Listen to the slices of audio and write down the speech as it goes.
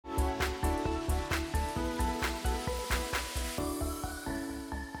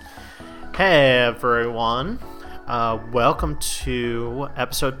Hey everyone, welcome to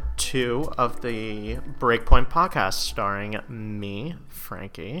episode 2 of the Breakpoint podcast starring me,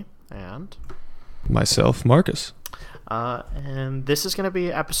 Frankie, and myself, Marcus. And this is going to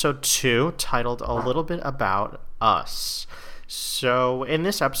be episode 2 titled A Little Bit About Us. So in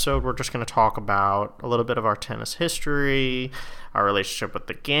this episode, we're just going to talk about a little bit of our tennis history, our relationship with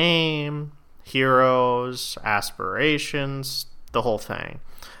the game, heroes, aspirations, the whole thing.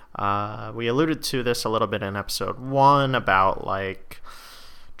 We alluded to this a little bit in episode 1 about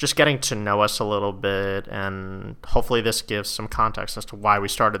just getting to know us a little bit, and hopefully this gives some context as to why we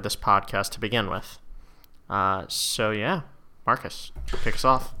started this podcast to begin with. So yeah, Marcus, kick us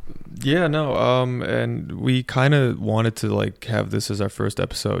off. Yeah, no, and we kind of wanted to have this as our first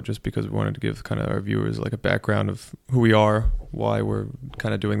episode just because we wanted to give kind of our viewers a background of who we are, why we're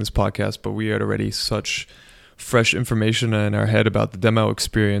kind of doing this podcast, but we had already such fresh information in our head about the demo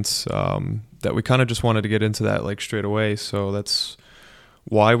experience that we kind of just wanted to get into that straight away. So that's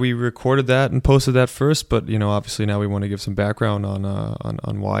why we recorded that and posted that first. But obviously now we want to give some background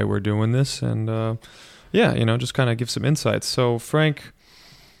on why we're doing this, and just kind of give some insights. So Frank,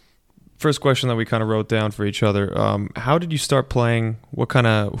 first question that we kind of wrote down for each other: how did you start playing?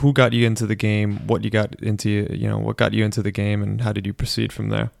 Who got you into the game? What got you into the game, and how did you proceed from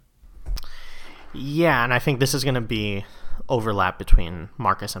there? Yeah, and I think this is going to be overlap between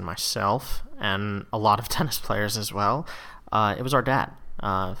Marcus and myself, and a lot of tennis players as well. It was our dad.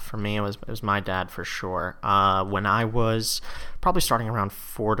 For me, it was my dad for sure. When I was probably starting around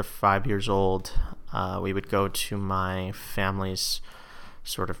 4 to 5 years old, we would go to my family's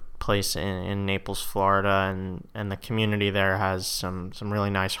sort of place in Naples, Florida, and the community there has some really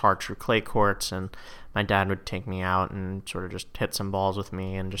nice hard true clay courts, and my dad would take me out and sort of just hit some balls with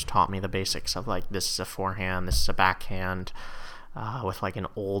me and just taught me the basics of this is a forehand, this is a backhand, with an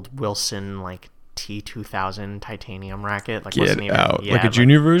old Wilson T2000 titanium racket. Get out. A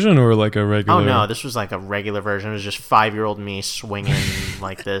junior version or a regular? Oh no, this was a regular version. It was just 5-year-old me swinging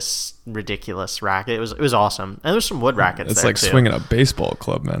this ridiculous racket. It was awesome. And there's some wood rackets. It's there too. Swinging a baseball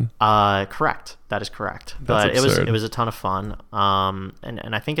club, man. Correct. That is correct. That's but absurd. it was a ton of fun.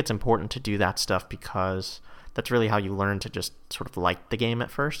 And I think it's important to do that stuff because that's really how you learn to just sort of like the game at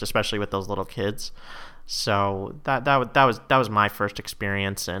first, especially with those little kids. So that was my first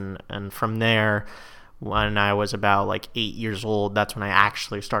experience, and from there, when I was about 8 years old, that's when I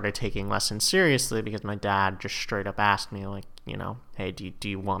actually started taking lessons seriously, because my dad just straight up asked me hey, do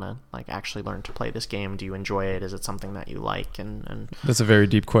you want to actually learn to play this game? Do you enjoy it? Is it something that you like? And that's a very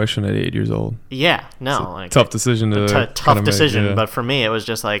deep question at 8 years old. Yeah, no, tough decision to tough decision, yeah. But for me, it was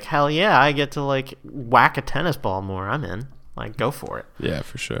just hell yeah, I get to whack a tennis ball more. I'm in. Go for it. Yeah,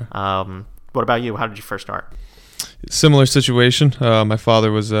 for sure. What about you? How did you first start? Similar situation. My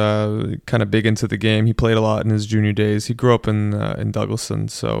father was kind of big into the game. He played a lot in his junior days. He grew up in Douglaston,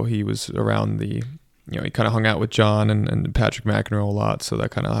 so he was around he kind of hung out with John and Patrick McEnroe a lot, so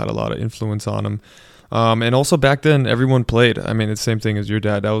that kind of had a lot of influence on him. And also back then, everyone played. I mean, it's the same thing as your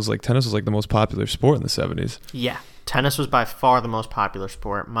dad. That was tennis was the most popular sport in the 70s. Yeah, tennis was by far the most popular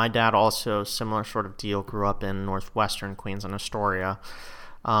sport. My dad also, similar sort of deal, grew up in northwestern Queens and Astoria.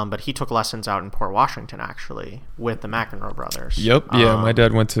 But he took lessons out in Port Washington, actually, with the McEnroe brothers. Yep. Yeah, my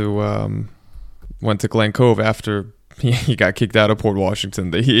dad went to Glen Cove after he got kicked out of Port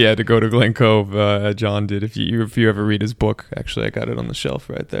Washington. He had to go to Glen Cove. John did. If you ever read his book, actually, I got it on the shelf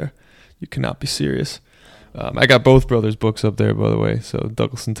right there. You cannot be serious. I got both brothers' books up there, by the way. So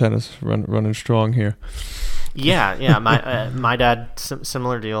Douglaston Tennis running strong here. Yeah. My dad,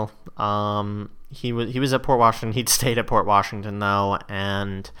 similar deal. He was at Port Washington. He'd stayed at Port Washington, though,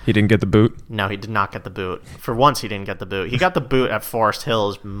 and he didn't get the boot? No, he did not get the boot. For once, he didn't get the boot. He got the boot at Forest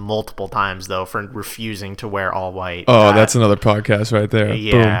Hills multiple times, though, for refusing to wear all white. Oh, that's another podcast right there.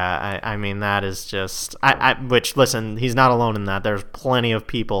 Yeah, I mean, that is just... which, listen, he's not alone in that. There's plenty of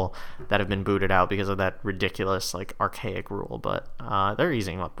people that have been booted out because of that ridiculous, archaic rule, but they're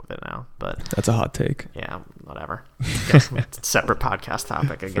easing up with it now. But that's a hot take. Yeah, whatever. Separate podcast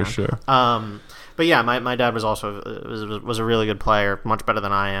topic again. For sure. But yeah, my dad was also was a really good player, much better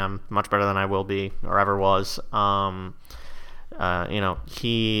than I am, much better than I will be or ever was.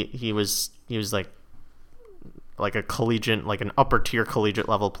 He was like a collegiate, an upper tier collegiate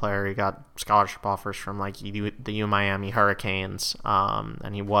level player. He got scholarship offers from the U Miami Hurricanes,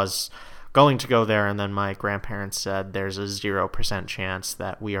 and he was going to go there. And then my grandparents said, "There's a 0% chance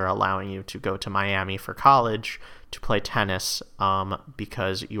that we are allowing you to go to Miami for college to play tennis,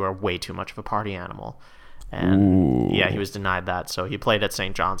 because you are way too much of a party animal." And yeah, he was denied that, so he played at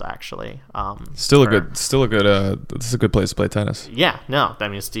St. John's actually. This is a good place to play tennis. Yeah, no, I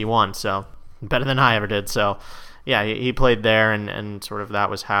mean it's D1, so better than I ever did. So yeah, he played there, and sort of that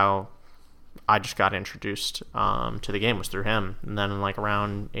was how I just got introduced to the game, was through him. And then like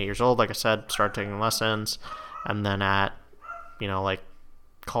around 8 years old, like I said, started taking lessons, and then at like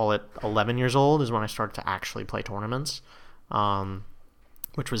call it 11 years old is when I started to actually play tournaments,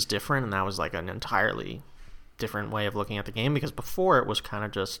 which was different, and that was like an entirely different way of looking at the game, because before it was kind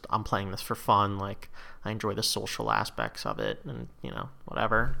of just, I'm playing this for fun, like I enjoy the social aspects of it, and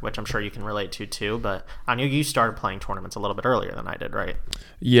whatever, which I'm sure you can relate to too. But I knew you started playing tournaments a little bit earlier than I did, right?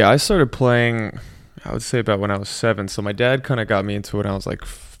 Yeah, I started playing, I would say about when I was 7. So my dad kind of got me into it when I was like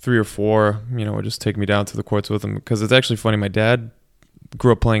 3 or 4, would just take me down to the courts with him, because it's actually funny, my dad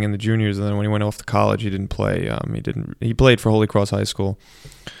grew up playing in the juniors, and then when he went off to college, he didn't play. He played for Holy Cross High School.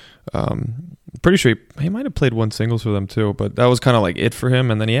 Pretty sure he might have played one singles for them too, but that was kind of like it for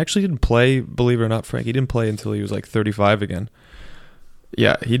him. And then he actually didn't play, believe it or not, Frank. He didn't play until he was like 35 again.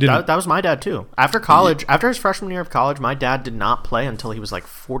 Yeah, he didn't. That was my dad too. After college, after his freshman year of college, my dad did not play until he was like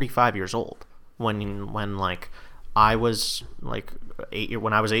 45 years old. When like I was like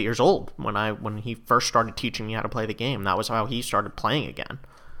when I was 8 years old, when he first started teaching me how to play the game, that was how he started playing again.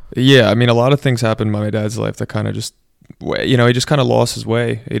 Yeah, I mean, a lot of things happened in my dad's life that kind of just, he just kind of lost his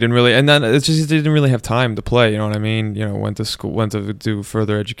way. He didn't really, and then it's just, he didn't really have time to play. You know what I mean? Went to school, went to do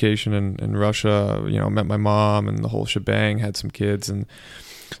further education in Russia. Met my mom and the whole shebang. Had some kids, and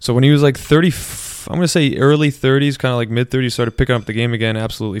so when he was like 30, I'm gonna say early 30s, kind of like mid 30s, started picking up the game again.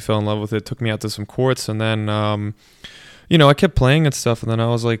 Absolutely fell in love with it. Took me out to some courts, and then I kept playing and stuff. And then I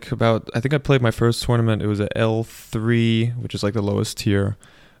was like I think I played my first tournament. It was at L3, which is like the lowest tier.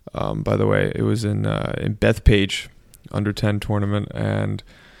 By the way, it was in Bethpage, under 10 tournament, and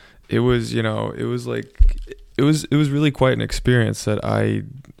it was it was really quite an experience that I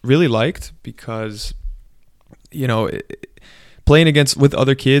really liked, because playing with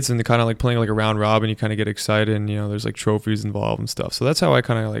other kids and kind of like playing like a round robin, you kind of get excited, and there's like trophies involved and stuff. So that's how I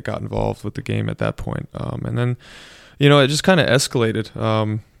kind of like got involved with the game at that point. And then it just kind of escalated.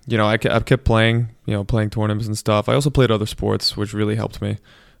 I kept playing playing tournaments and stuff. I also played other sports, which really helped me.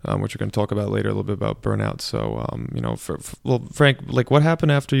 Which we're going to talk about later, a little bit about burnout. So, Frank, like what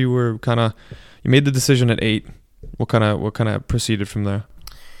happened after you made the decision at 8? What kind of proceeded from there?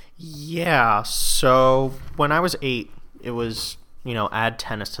 Yeah. So when I was 8, it was, add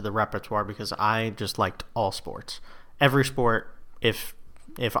tennis to the repertoire, because I just liked all sports, every sport. If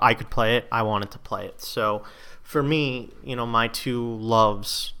I could play it, I wanted to play it. So for me, my two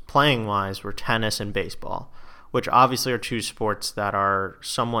loves playing wise were tennis and baseball, which obviously are two sports that are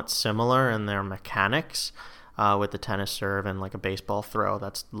somewhat similar in their mechanics, with the tennis serve and like a baseball throw.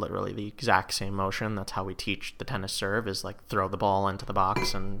 That's literally the exact same motion. That's how we teach the tennis serve, is like throw the ball into the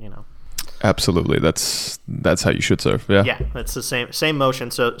box, and Absolutely, that's how you should serve. Yeah. Yeah, it's the same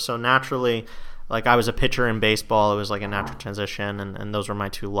motion. So naturally, like I was a pitcher in baseball, it was like a natural transition, and those were my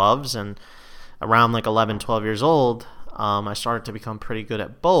two loves. And around like 11, 12 years old, I started to become pretty good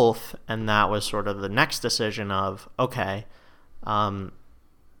at both, and that was sort of the next decision of, okay,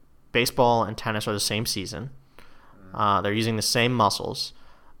 baseball and tennis are the same season. They're using the same muscles.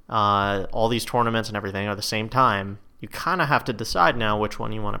 All these tournaments and everything are the same time. You kind of have to decide now which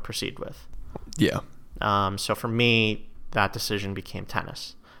one you want to proceed with. Yeah. So for me, that decision became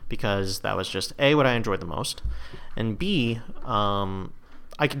tennis, because that was just A, what I enjoyed the most, and B,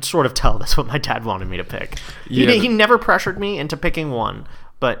 I could sort of tell that's what my dad wanted me to pick. He never pressured me into picking one,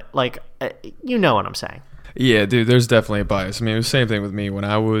 but like, you know what I'm saying. Yeah, dude, there's definitely a bias. I mean, it was the same thing with me when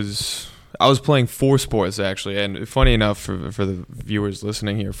I was playing 4 sports, actually. And funny enough, for the viewers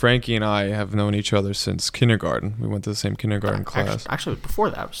listening here, Frankie and I have known each other since kindergarten. We went to the same kindergarten class. Actually,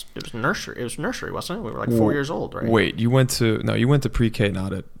 before that, it was nursery. It was nursery, wasn't it? We were like 4 years old, right? Wait, you went to pre-K,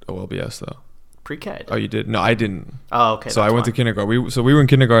 not at OLBS, though. Pre-K. Oh, you did? No, I didn't. Oh, okay. So I went to kindergarten. We were in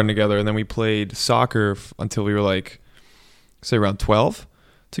kindergarten together, and then we played soccer until we were like, say, around 12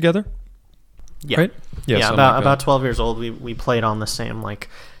 together. Yeah. Right? Yeah, about 12 years old. We played on the same like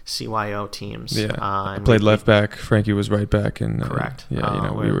CYO teams. Yeah. I played left back. Frankie was right back, and correct. We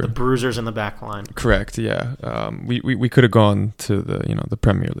were the bruisers in the back line. Correct. Yeah. We could have gone to the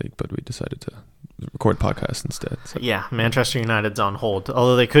Premier League, but we decided to record podcast instead. So. Yeah, Manchester United's on hold,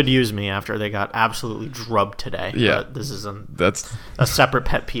 although they could use me after they got absolutely drubbed today. Yeah, but this is that's a separate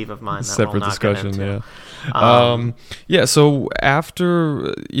pet peeve of mine. Separate discussion. Yeah. So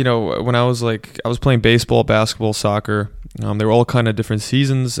after when I was playing baseball, basketball, soccer. They were all kind of different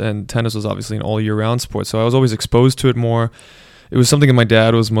seasons, and tennis was obviously an all year round sport. So I was always exposed to it more. it was something that my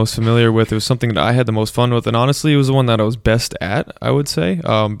dad was most familiar with. It was something that I had the most fun with, and honestly, it was the one that I was best at, I would say.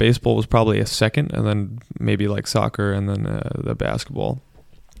 Baseball was probably a second, and then maybe like soccer, and then the basketball.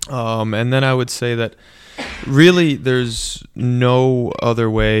 And then I would say that really there's no other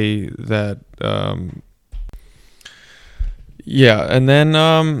way that and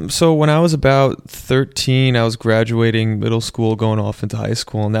then so when I was about 13, I was graduating middle school, going off into high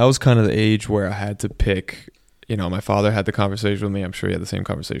school, and that was kind of the age where I had to pick. My father had the conversation with me. I'm sure he had the same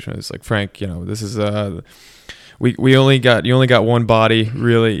conversation. It's like, Frank, this is you only got one body,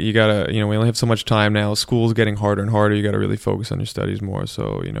 really. You gotta, we only have so much time now. School's getting harder and harder. You gotta really focus on your studies more.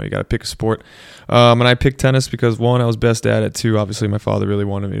 So, you gotta pick a sport. And I picked tennis because, one, I was best at it. Two, obviously my father really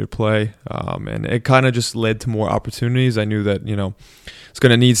wanted me to play. And it kind of just led to more opportunities. I knew that, I was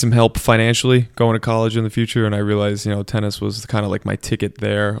going to need some help financially going to college in the future. And I realized, tennis was kind of like my ticket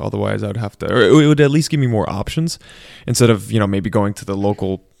there. Otherwise I would have to, or it would at least give me more options instead of, maybe going to the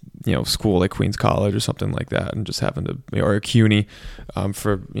local school like Queens College or something like that, and just having to, or CUNY,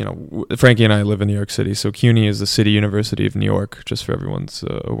 Frankie and I live in New York City, so CUNY is the City University of New York, just for everyone's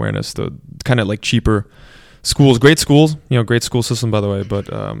awareness. The kind of like cheaper schools, great schools, great school system by the way, but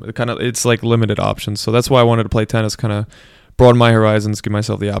it's like limited options. So that's why I wanted to play tennis, kind of broaden my horizons, give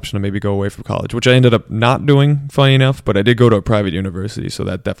myself the option to maybe go away from college, which I ended up not doing, funny enough, but I did go to a private university, so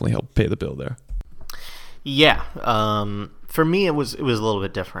that definitely helped pay the bill there. Yeah. For me, it was a little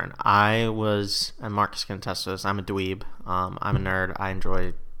bit different. And Marcus can attest to this, I'm a dweeb. I'm a nerd. I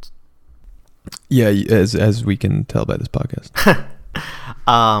enjoy... Yeah, as we can tell by this podcast.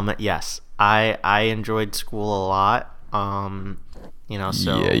 Yes. I enjoyed school a lot. So...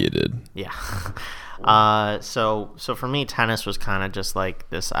 Yeah, you did. Yeah. So for me, tennis was kind of just like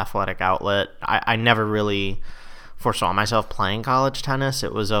this athletic outlet. I never really foresaw myself playing college tennis.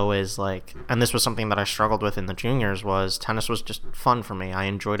 It was always like, and this was something that I struggled with in the juniors, was tennis was just fun for me. I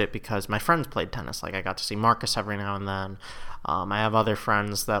enjoyed it because my friends played tennis. Like, I got to see Marcus every now and then. I have other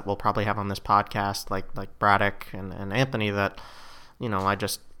friends that we'll probably have on this podcast, like Braddock and Anthony, that, I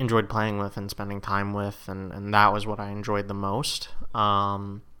just enjoyed playing with and spending time with, and that was what I enjoyed the most.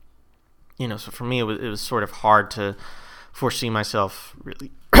 So for me, it was sort of hard to foresee myself really,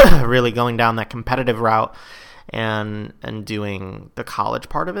 really going down that competitive route and doing the college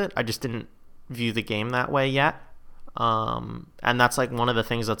part of it. I just didn't view the game that way yet. And that's like one of the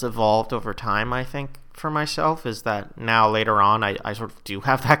things that's evolved over time, I think, for myself, is that now later on I sort of do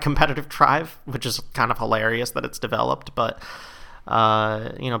have that competitive drive, which is kind of hilarious that it's developed, but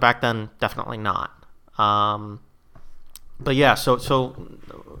back then definitely not. But yeah, so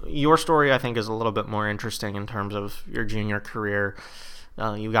your story, I think, is a little bit more interesting in terms of your junior career.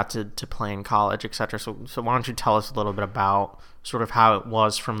 You got to play in college, etc. So why don't you tell us a little bit about sort of how it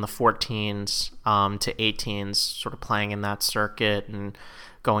was from the 14s to 18s, sort of playing in that circuit and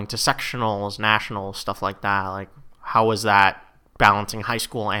going to sectionals, nationals, stuff like that. Like, how was that balancing high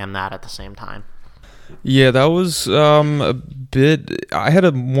school and that at the same time? Yeah, that was a bit... I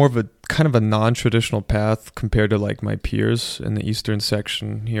had more of a kind of a non-traditional path compared to like my peers in the Eastern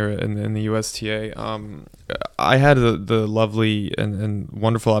section here in the USTA. I had the lovely and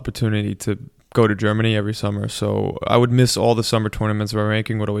wonderful opportunity to go to Germany every summer, so I would miss all the summer tournaments. My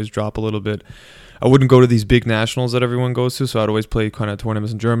ranking would always drop a little bit. I wouldn't go to these big nationals that everyone goes to, so I'd always play kind of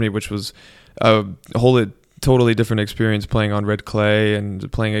tournaments in Germany, which was a whole totally different experience, playing on red clay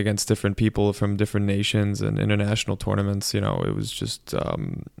and playing against different people from different nations and international tournaments. It was just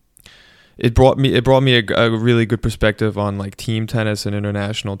it brought me a really good perspective on like team tennis and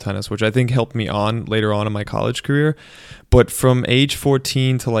international tennis, which I think helped me on later on in my college career. But from age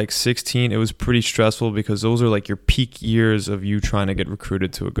 14 to like 16, it was pretty stressful because those are like your peak years of you trying to get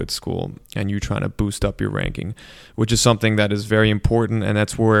recruited to a good school and you trying to boost up your ranking, which is something that is very important. And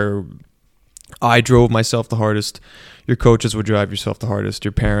that's where I drove myself the hardest. Your coaches would drive yourself the hardest.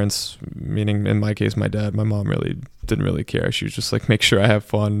 Your parents, meaning in my case, my dad, my mom really didn't really care. She was just like, make sure I have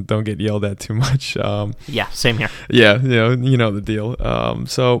fun. Don't get yelled at too much. Yeah, same here. Yeah, you know the deal.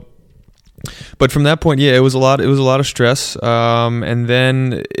 But from that point, yeah, it was a lot of stress. And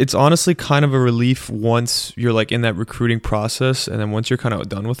then it's honestly kind of a relief once you're like in that recruiting process, and then once you're kind of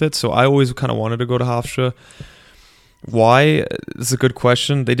done with it. So I always kind of wanted to go to Hofstra. Why? It's a good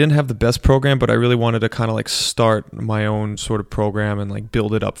question. They didn't have the best program, but I really wanted to kind of like start my own sort of program and like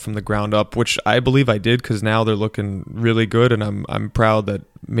build it up from the ground up, which I believe I did, because now they're looking really good, and I'm proud that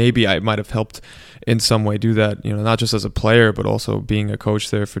maybe I might have helped in some way do that, not just as a player, but also being a coach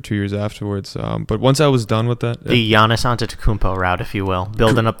there for 2 years afterwards. But once I was done with that... The Giannis Antetokounmpo route, if you will.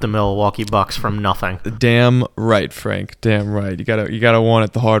 Building up the Milwaukee Bucks from nothing. Damn right, Frank. Damn right. You gotta want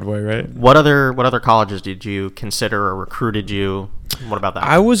it the hard way, right? What other colleges did you consider or recruited you? What about that?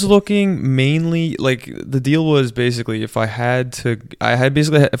 I was looking mainly, like, the deal was basically if I went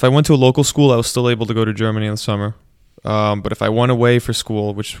to a local school, I was still able to go to Germany in the summer. But if I went away for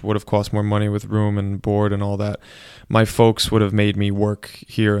school, which would have cost more money with room and board and all that, my folks would have made me work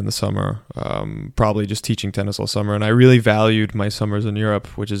here in the summer, probably just teaching tennis all summer. And I really valued my summers in Europe,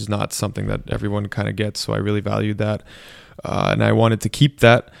 which is not something that everyone kind of gets. So I really valued that. And I wanted to keep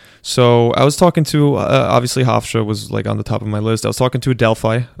that. So I was talking to, obviously Hofstra was like on the top of my list. I was talking to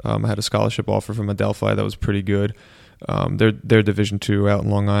Adelphi. I had a scholarship offer from Adelphi that was pretty good. They're Division II out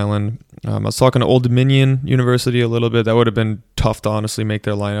in Long Island. I was talking to Old Dominion University a little bit. That would have been tough to honestly make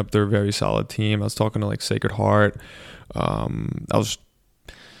their lineup. They're a very solid team. I was talking to like Sacred Heart. I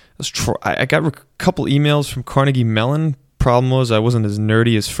got a couple emails from Carnegie Mellon. Problem was I wasn't as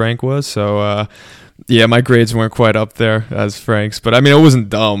nerdy as Frank was, so yeah, my grades weren't quite up there as Frank's. But I mean, I wasn't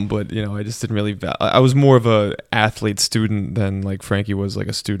dumb, but I just didn't really. I was more of a athlete student than like Frankie was like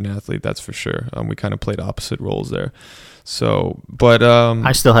a student athlete. That's for sure. We kind of played opposite roles there. So, but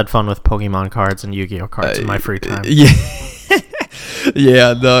I still had fun with Pokemon cards and Yu-Gi-Oh cards in my free time. Yeah.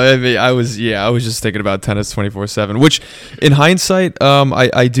 Yeah, no, I mean, I was just thinking about tennis 24/7, which in hindsight,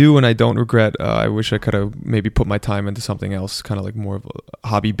 I do and I don't regret. I wish I could have maybe put my time into something else, kind of like more of a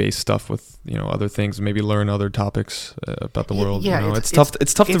hobby-based stuff with, other things, maybe learn other topics about the world. Yeah, it's tough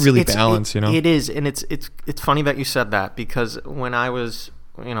to really balance, It is, and it's funny that you said that, because when I was,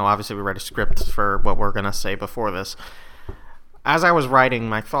 obviously we read a script for what we're going to say before this. As I was writing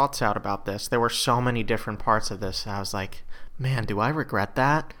my thoughts out about this, there were so many different parts of this. I was like, man, do I regret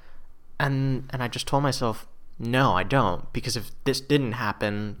that? And I just told myself, no, I don't, because if this didn't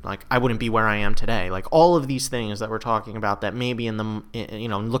happen, like, I wouldn't be where I am today. Like, all of these things that we're talking about that maybe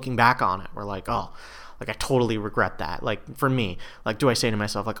looking back on it, we're like, oh, like, I totally regret that. Like, for me, like, do I say to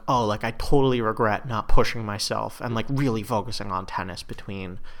myself, like, oh, like, I totally regret not pushing myself and, like, really focusing on tennis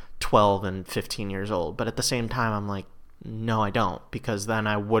between 12 and 15 years old? But at the same time, I'm like, no, I don't, because then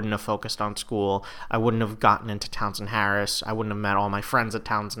I wouldn't have focused on school. I wouldn't have gotten into Townsend Harris. I wouldn't have met all my friends at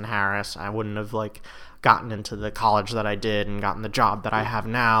Townsend Harris. I wouldn't have gotten into the college that I did and gotten the job that I have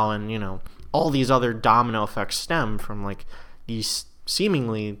now. And all these other domino effects stem from these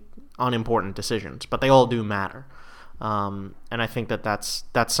seemingly unimportant decisions, but they all do matter. And I think that's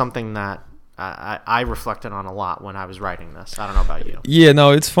something that I reflected on a lot when I was writing this. I don't know about you. Yeah, no,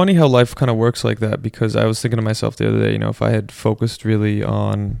 it's funny how life kind of works like that, because I was thinking to myself the other day, if I had focused really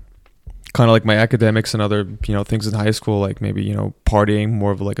on kind of like my academics and other, things in high school, like maybe, partying,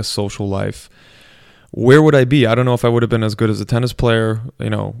 more of like a social life, where would I be? I don't know if I would have been as good as a tennis player,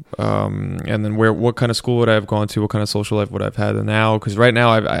 and then what kind of school would I have gone to? What kind of social life would I have had now? Because right now,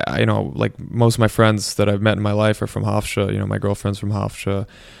 I like most of my friends that I've met in my life are from Hofstra. My girlfriend's from Hofstra.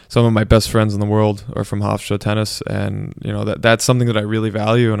 Some of my best friends in the world are from Hofstra tennis, and that's something that I really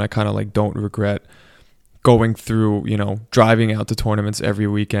value, and I kind of like don't regret going through, driving out to tournaments every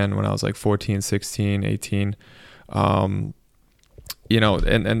weekend when I was like 14, 16, 18. And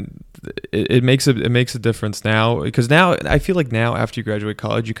it makes a difference now, because now I feel like now after you graduate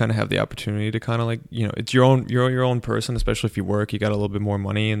college, you kind of have the opportunity to kind of like, it's your own person, especially if you work, you got a little bit more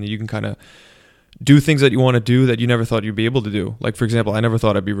money, and you can kind of do things that you want to do that you never thought you'd be able to do. Like, for example, I never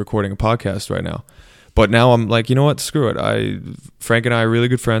thought I'd be recording a podcast right now, but now I'm like, you know what, screw it. Frank and I are really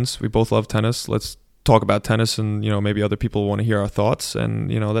good friends. We both love tennis. Let's talk about tennis, and maybe other people want to hear our thoughts, and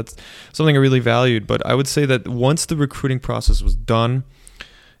that's something I really valued. But I would say that once the recruiting process was done,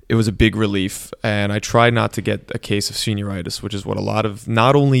 it was a big relief, and I tried not to get a case of senioritis, which is what a lot of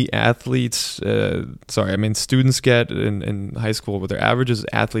not only students get in high school with their averages.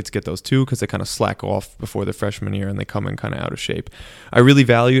 Athletes get those too, because they kind of slack off before their freshman year and they come in kind of out of shape. I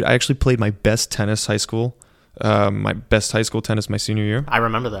actually played my best high school tennis my senior year. I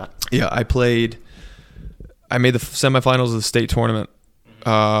remember that. Yeah, I made the semifinals of the state tournament.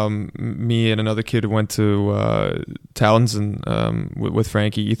 Me and another kid went to Townsend with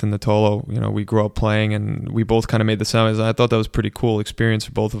Frankie, Ethan Natolo. We grew up playing, and we both kind of made the semis. And I thought that was a pretty cool experience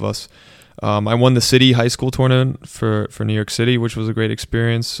for both of us. I won the city high school tournament for New York City, which was a great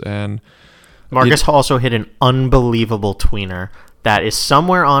experience. And Marcus also hit an unbelievable tweener that is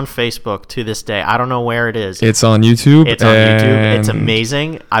somewhere on Facebook to this day. I don't know where it is. It's on YouTube. It's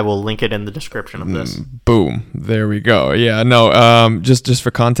amazing. I will link it in the description of this. Boom. There we go. Yeah, no, just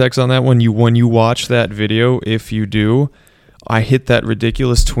for context on that, when you watch that video, if you do, I hit that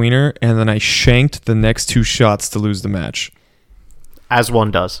ridiculous tweener, and then I shanked the next 2 shots to lose the match. As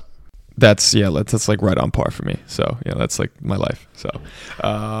one does. That's like right on par for me. So yeah, that's like my life. So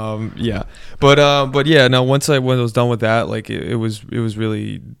yeah, but yeah. Now once I was done with that, like it was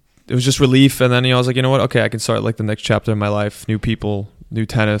just relief. And then I was like, you know what? Okay, I can start like the next chapter in my life. New people, new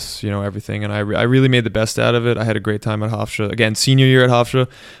tennis, everything. And I really made the best out of it. I had a great time at Hofstra. Again, senior year at Hofstra,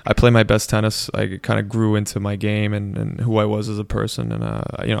 I played my best tennis. I kind of grew into my game and who I was as a person, and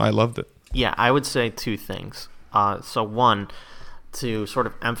I loved it. Yeah, I would say 2 things. So one, to sort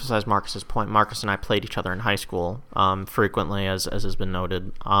of emphasize Marcus's point, Marcus and I played each other in high school frequently, as has been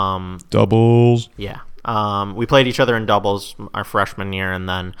noted. Doubles. Yeah. We played each other in doubles our freshman year, and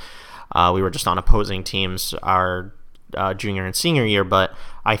then we were just on opposing teams our junior and senior year. But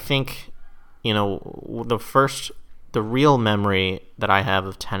I think, the real memory that I have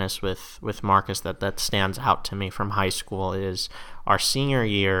of tennis with Marcus that stands out to me from high school is our senior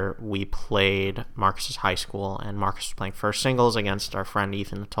year. We played Marcus's high school, and Marcus was playing first singles against our friend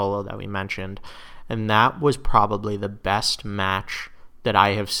Ethan Natolo that we mentioned, and that was probably the best match that I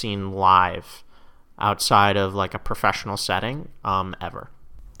have seen live outside of like a professional setting ever.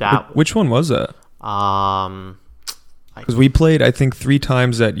 Which one was that? Because we played, I think, 3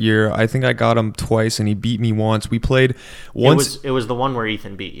 times that year. I think I got him twice, and he beat me once. We played once. It was the one where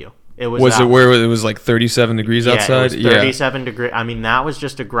Ethan beat you. It was. Was it where it was like 37 degrees outside? It was 37 degrees. I mean, that was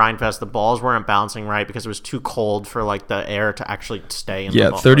just a grind fest. The balls weren't bouncing right because it was too cold for like the air to actually stay in the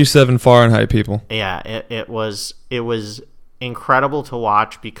ball. 37 Fahrenheit, people. Yeah, it was incredible to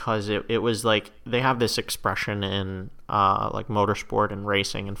watch because it was like they have this expression in like motorsport and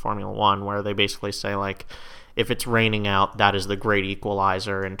racing and Formula One where they basically say like, if it's raining out, that is the great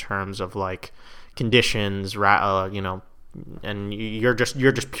equalizer in terms of like conditions, and you're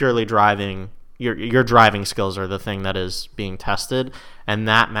just purely driving. Your driving skills are the thing that is being tested, and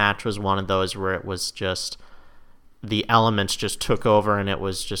that match was one of those where it was just the elements just took over, and it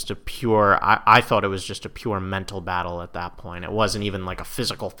was just a pure. I thought it was just a pure mental battle at that point. It wasn't even like a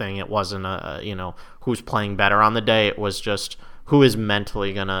physical thing. It wasn't who's playing better on the day. It was just who is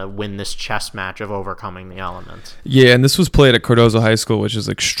mentally going to win this chess match of overcoming the elements. Yeah, and this was played at Cardozo High School, which is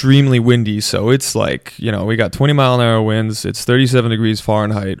extremely windy. So it's like, we got 20-mile-an-hour winds. It's 37 degrees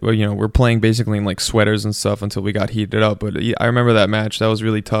Fahrenheit. Well, we're playing basically in like sweaters and stuff until we got heated up. But I remember that match. That was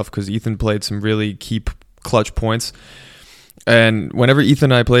really tough because Ethan played some really key clutch points. And whenever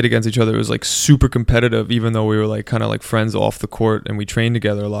Ethan and I played against each other, it was like super competitive, even though we were like kind of like friends off the court and we trained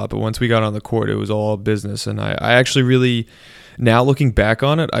together a lot. But once we got on the court, it was all business. And I actually really... Now looking back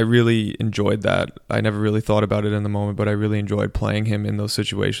on it, I really enjoyed that. I never really thought about it in the moment, but I really enjoyed playing him in those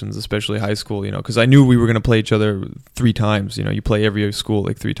situations, especially high school, because I knew we were going to play each other 3 times. You play every school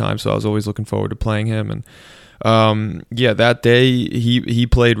like 3 times, so I was always looking forward to playing him. And that day he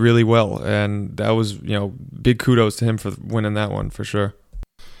played really well, and that was, big kudos to him for winning that one for sure.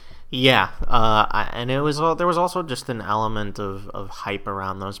 Yeah, and there was also just an element of hype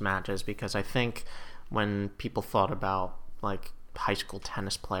around those matches because I think when people thought about like high school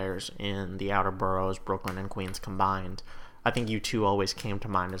tennis players in the outer boroughs, Brooklyn and Queens combined, I think you two always came to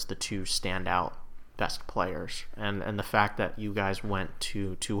mind as the 2 standout best players. And the fact that you guys went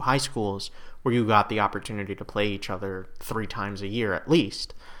to 2 high schools where you got the opportunity to play each other 3 times a year at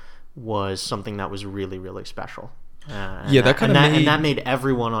least was something that was really, really special. That made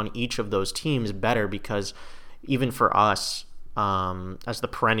everyone on each of those teams better because even for us, as the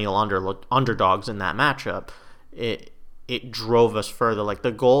perennial underdogs in that matchup, it drove us further. Like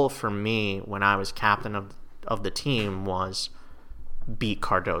the goal for me when I was captain of the team was beat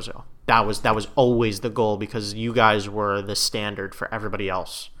Cardozo. That was always the goal because you guys were the standard for everybody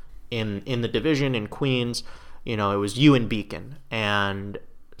else in the division in Queens. It was you and Beacon, and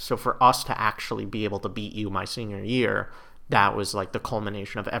so for us to actually be able to beat you my senior year, that was like the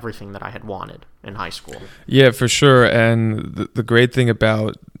culmination of everything that I had wanted in high school. Yeah, for sure. And the great thing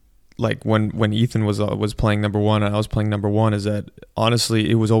about like when Ethan was playing number 1 and I was playing number 1 is that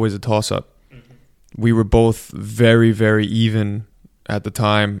honestly it was always a toss-up. Mm-hmm. We were both very, very even at the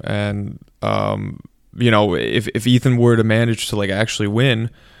time, and if Ethan were to manage to like actually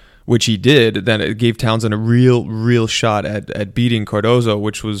win, which he did, then it gave Townsend a real shot at beating Cardozo,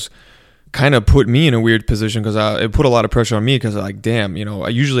 which was kind of put me in a weird position because it put a lot of pressure on me because like, damn,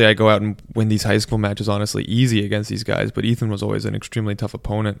 usually I go out and win these high school matches honestly easy against these guys, but Ethan was always an extremely tough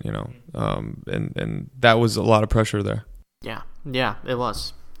opponent, and that was a lot of pressure there. Yeah, it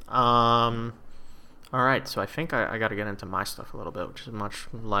was. All right, so I think I got to get into my stuff a little bit, which is much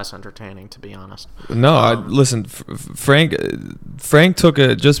less entertaining, to be honest. No, listen, Frank took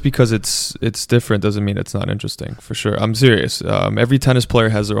it just because it's different doesn't mean it's not interesting. For sure, I'm serious. Every tennis player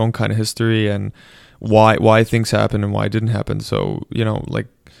has their own kind of history and why things happen and why it didn't happen. So like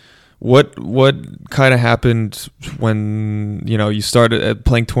what kind of happened when you started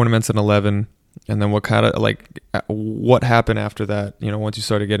playing tournaments at 11, and then what happened after that? Once you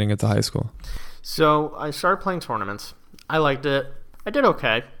started getting into high school. So I started playing tournaments. I liked it. I did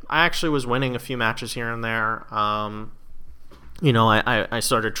okay. I actually was winning a few matches here and there. I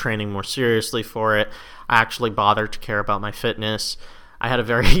started training more seriously for it. I actually bothered to care about my fitness. I had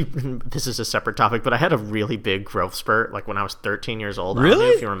this is a separate topic, but I had a really big growth spurt, like when I was 13 years old. Really? I don't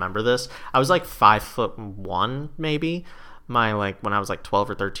know if you remember this. I was like 5'1", maybe, when I was like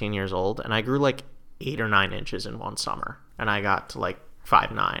 12 or 13 years old, and I grew like 8 or 9 inches in one summer, and I got to like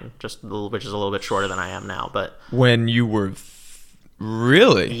 5'9", which is a little bit shorter than I am now. But when you were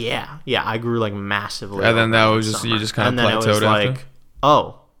really, yeah, I grew like massively. And then that was just summer. You just kind of plateaued after. And then it was after? like,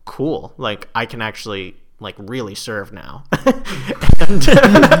 oh, cool! Like I can actually like really serve now.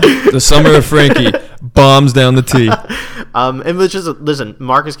 The summer of Frankie bombs down the tee. And listen,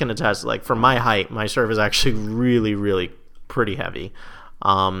 Marcus can attest. Like for my height, my serve is actually really, really pretty heavy.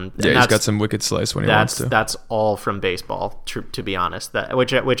 He's got some wicked slice when he wants to. That's all from baseball, to be honest.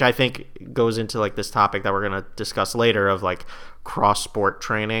 Which I think goes into like this topic that we're going to discuss later of like cross sport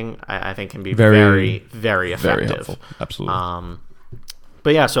training. I think can be very, very effective. Very helpful. Absolutely.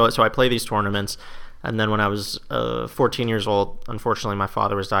 But yeah, so I play these tournaments, and then when I was 14 years old, unfortunately, my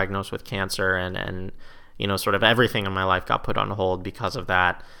father was diagnosed with cancer, and sort of everything in my life got put on hold because of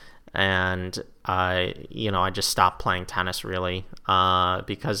that. And I just stopped playing tennis really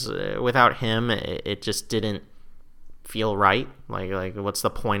because without him, it just didn't feel right. Like what's the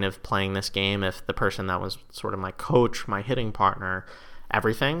point of playing this game if the person that was sort of my coach, my hitting partner,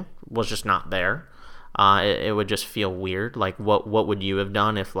 everything was just not there? It would just feel weird. Like what would you have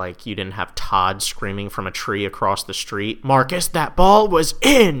done if like you didn't have Todd screaming from a tree across the street, "Marcus, that ball was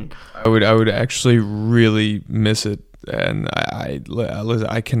in"? I would actually really miss it. And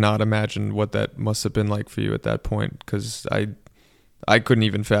I cannot imagine what that must have been like for you at that point, because I couldn't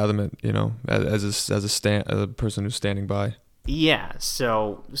even fathom it, as a person who's standing by. Yeah,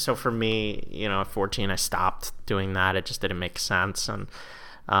 so for me, at 14, I stopped doing that. It just didn't make sense, and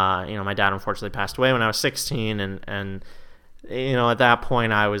my dad unfortunately passed away when I was 16, and at that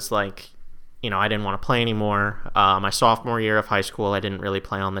point I was like, I didn't want to play anymore. My sophomore year of high school, I didn't really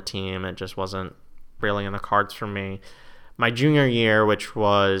play on the team. It just wasn't really in the cards for me. My junior year, this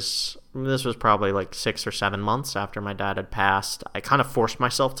was probably like 6 or 7 months after my dad had passed, I kind of forced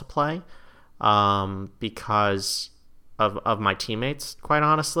myself to play because of my teammates, quite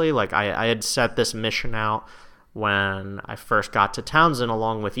honestly. Like I had set this mission out when I first got to Townsend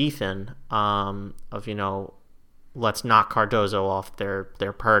along with Ethan of, let's knock Cardozo off their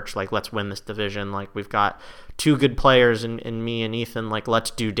perch. Like, let's win this division. Like, we've got 2 good players in me and Ethan. Like, let's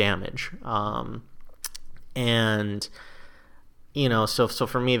do damage. And so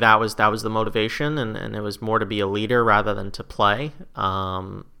for me that was the motivation, and it was more to be a leader rather than to play.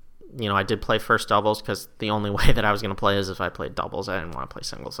 I did play first doubles because the only way that I was going to play is if I played doubles. I didn't want to play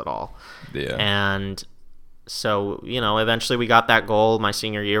singles at all. Yeah. And so eventually we got that goal. My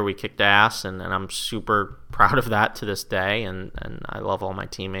senior year we kicked ass, and I'm super proud of that to this day, and I love all my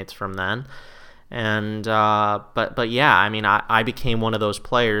teammates from then. And but yeah, I mean, I became one of those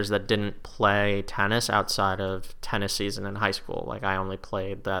players that didn't play tennis outside of tennis season in high school. Like I only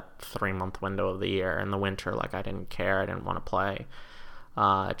played that 3-month window of the year. In the winter, like I didn't care. I didn't want to play.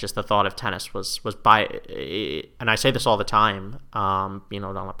 Just the thought of tennis was and I say this all the time. On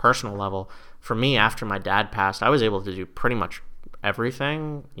a personal level, for me, after my dad passed, I was able to do pretty much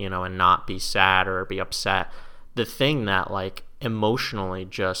everything, and not be sad or be upset. The thing that like emotionally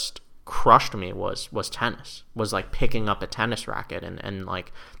just crushed me was tennis, was like picking up a tennis racket, and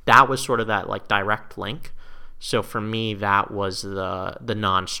like that was sort of that like direct link. So for me, that was the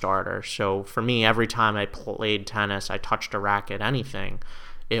non-starter. So for me, every time I played tennis, I touched a racket, anything,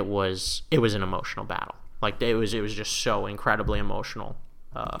 it was an emotional battle. Like it was just so incredibly emotional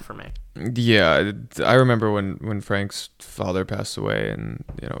for me. Yeah, I remember when Frank's father passed away, and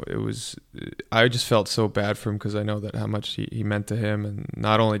I just felt so bad for him because I know that how much he meant to him, and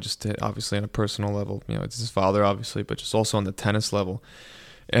not only just obviously on a personal level, it's his father obviously, but just also on the tennis level.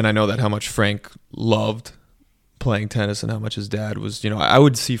 And I know that how much Frank loved playing tennis and how much his dad was, I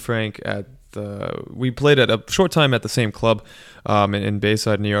would see Frank at we played at a short time at the same club in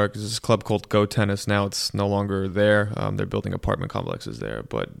Bayside, New York. There's this club called Go Tennis. Now it's no longer there. They're building apartment complexes there.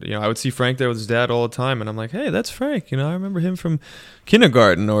 But, I would see Frank there with his dad all the time, and I'm like, hey, that's Frank. I remember him from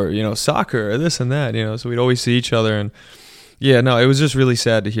kindergarten or, soccer or this and that, so we'd always see each other. And yeah, no, it was just really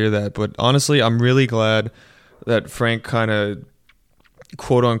sad to hear that. But honestly, I'm really glad that Frank kind of,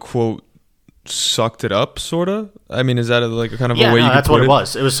 quote unquote, sucked it up, sort of. I mean, is that like a kind of a way you could that's put what it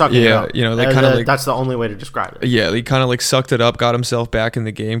was. It was sucking it up. That's the only way to describe it. Yeah, he kind of like sucked it up, got himself back in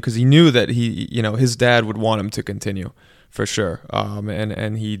the game because he knew that his dad would want him to continue for sure.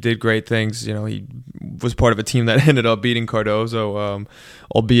 And he did great things. He was part of a team that ended up beating Cardozo,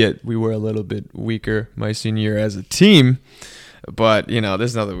 albeit we were a little bit weaker my senior year as a team. But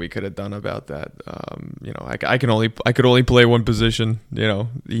there's nothing we could have done about that. I could only play one position.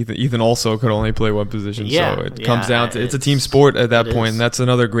 Ethan also could only play one position. Yeah, so it comes down to it's a team sport at that point, and that's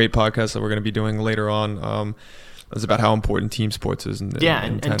another great podcast that we're going to be doing later on. It's about how important team sports is. In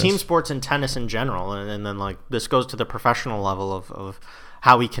and team sports and tennis in general, and then like this goes to the professional level of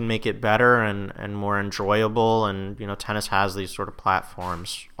how we can make it better and more enjoyable. And tennis has these sort of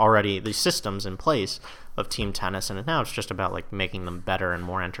platforms already, these systems in place of team tennis, and now it's just about like making them better and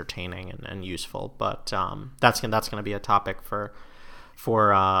more entertaining and useful. But that's gonna be a topic for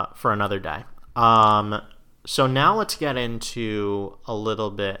another day. So now let's get into a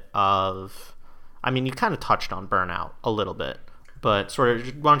little bit of, you kind of touched on burnout a little bit, but sort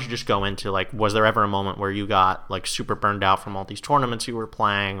of why don't you just go into like, was there ever a moment where you got like super burned out from all these tournaments you were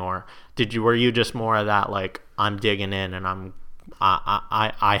playing, or were you just more of that like, I'm digging in and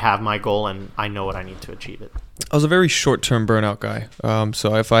I have my goal and I know what I need to achieve it? I was a very short-term burnout guy.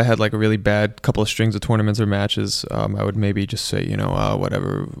 So if I had like a really bad couple of strings of tournaments or matches, I would maybe just say,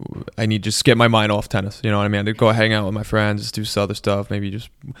 whatever, I need to just get my mind off tennis. You know what I mean? I'd go hang out with my friends, just do some other stuff, maybe just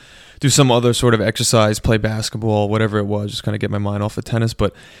do some other sort of exercise, play basketball, whatever it was, just kind of get my mind off of tennis.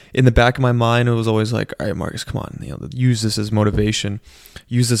 But in the back of my mind, it was always like, all right, Marcus, come on, use this as motivation,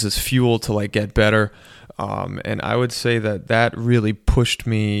 use this as fuel to like get better. And I would say that really pushed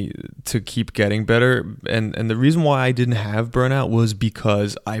me to keep getting better. And the reason why I didn't have burnout was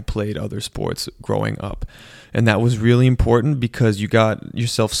because I played other sports growing up. And that was really important because you got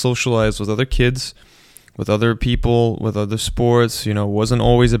yourself socialized with other kids, with other people, with other sports. It wasn't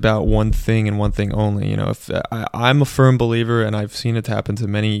always about one thing and one thing only. If I'm a firm believer, and I've seen it happen to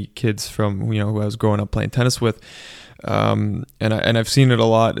many kids from, who I was growing up playing tennis with. And I've seen it a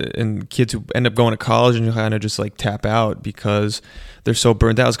lot in kids who end up going to college and kind of just like tap out because they're so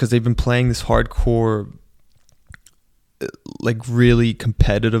burned out. It's because they've been playing this hardcore, like really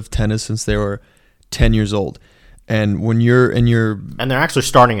competitive tennis since they were 10 years old. And when you're in your... And they're actually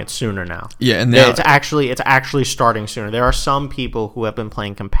starting it sooner now. Yeah, and it's actually starting sooner. There are some people who have been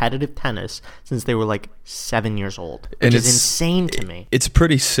playing competitive tennis since they were like 7 years old, which is insane to me. It's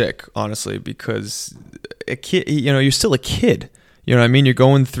pretty sick, honestly, because a kid, you're still a kid. You know what I mean? You're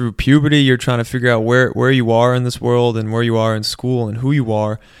going through puberty. You're trying to figure out where you are in this world and where you are in school and who you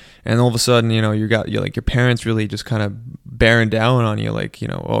are. And all of a sudden, you're like your parents really just kind of bearing down on you, like,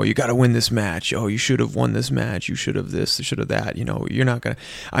 oh, you got to win this match. Oh, you should have won this match. You should have this. You should have that. You're not gonna.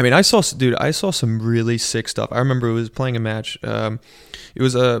 I saw some really sick stuff. I remember it was playing a match. It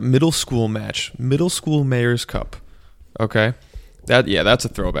was a middle school match, middle school Mayor's Cup. Okay. That's a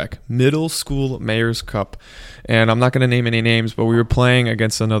throwback. Middle school Mayor's Cup. And I'm not going to name any names, but we were playing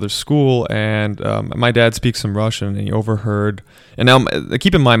against another school, and my dad speaks some Russian, and he overheard. And now,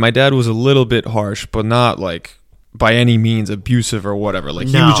 keep in mind, my dad was a little bit harsh, but not like by any means abusive or whatever. Like,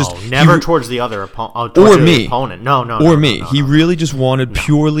 he was just never towards the other opponent. No. He really just wanted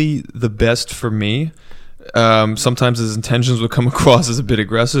purely the best for me. Sometimes his intentions would come across as a bit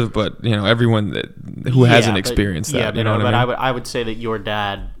aggressive, but everyone who hasn't experienced that, I would say that your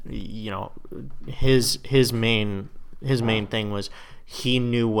dad, his main thing was he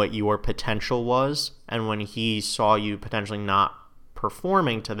knew what your potential was, and when he saw you potentially not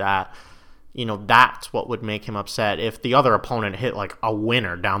performing to that, that's what would make him upset. If the other opponent hit like a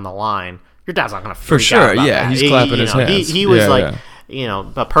winner down the line, your dad's not going to freak out about that. He's clapping his hands. He was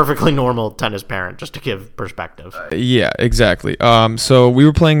a perfectly normal tennis parent, just to give perspective. Yeah, exactly. So we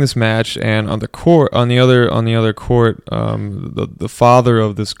were playing this match, and on the court, on the other court, the father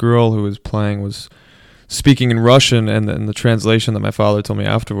of this girl who was playing was speaking in Russian, and the translation that my father told me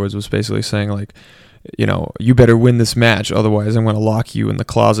afterwards was basically saying like, you better win this match, otherwise I'm going to lock you in the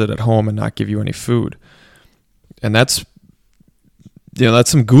closet at home and not give you any food. And that's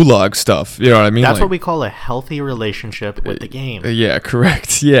some gulag stuff. You know what I mean? That's what we call a healthy relationship with the game. Yeah,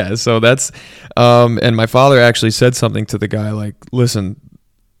 correct. Yeah, so that's... and my father actually said something to the guy like, listen,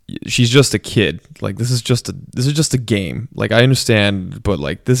 she's just a kid. Like this is just a game. Like I understand, but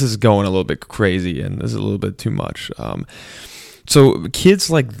like this is going a little bit crazy and this is a little bit too much. So kids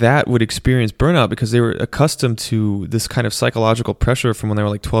like that would experience burnout because they were accustomed to this kind of psychological pressure from when they were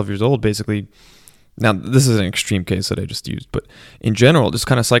like 12 years old, basically. Now, this is an extreme case that I just used, but in general, just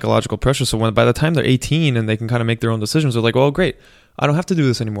kind of psychological pressure. So by the time they're 18 and they can kind of make their own decisions, they're like, well, great. I don't have to do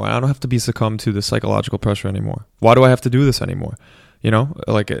this anymore. I don't have to be succumbed to the psychological pressure anymore. Why do I have to do this anymore? You know,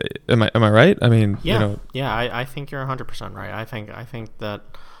 like, am I right? I mean, yeah, you know, I think you're 100% right. I think that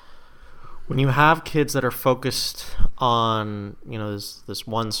when you have kids that are focused on, you know, this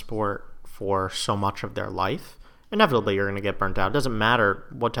one sport for so much of their life, inevitably you're going to get burnt out. It doesn't matter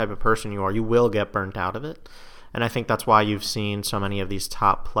what type of person you are, you will get burnt out of it. And I think that's why you've seen so many of these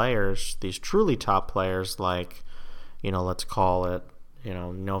top players, these truly top players, like, you know, let's call it, you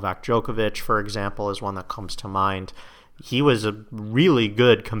know, Novak Djokovic, for example, is one that comes to mind. He was a really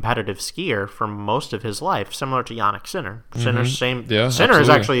good competitive skier for most of his life, similar to Jannik Sinner. Sinner's same. Yeah, Sinner absolutely. is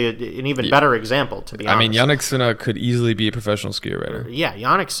actually an even better example, to be honest. I mean, Jannik Sinner could easily be a professional skier rider. Yeah,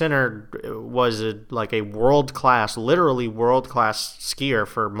 Jannik Sinner was like a literally world-class skier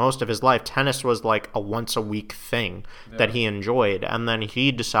for most of his life. Tennis was like a once-a-week thing that he enjoyed. And then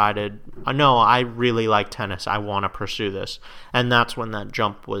he decided, no, I really like tennis. I want to pursue this. And that's when that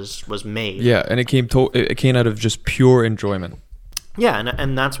jump was made. Yeah, and it came out of just pure enjoyment. Yeah,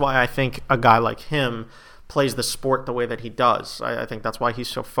 and that's why I think a guy like him plays the sport the way that he does. I think that's why he's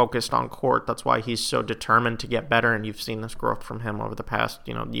so focused on court. That's why he's so determined to get better, and you've seen this growth from him over the past,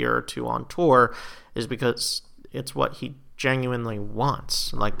 you know, year or two on tour, is because it's what he genuinely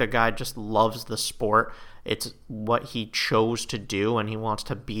wants. Like, the guy just loves the sport. It's what he chose to do, and he wants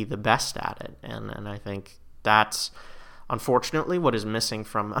to be the best at it. And I think that's unfortunately what is missing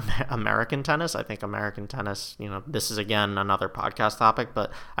from American tennis. I think American tennis, you know, this is again another podcast topic,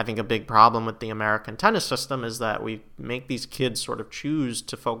 but I think a big problem with the American tennis system is that we make these kids sort of choose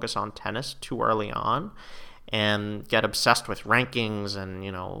to focus on tennis too early on and get obsessed with rankings and,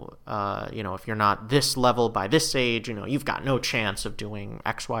 you know, if you're not this level by this age, you know, you've got no chance of doing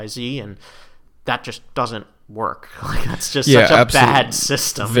XYZ, and that just doesn't work. Like, that's just such a absolutely bad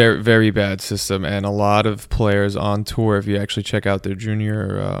system. Very, very bad system. And a lot of players on tour, if you actually check out their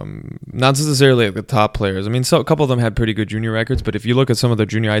junior, not necessarily like the top players. I mean, a couple of them had pretty good junior records, but if you look at some of their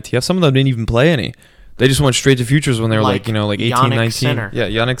junior ITF, some of them didn't even play any. They just went straight to futures when they were like 18, Jannik 19. Sinner. Yeah,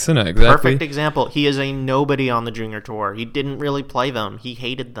 Jannik Sinner, exactly. Perfect example. He is a nobody on the junior tour. He didn't really play them. He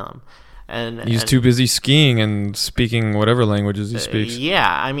hated them. And he's too busy skiing and speaking whatever languages he speaks.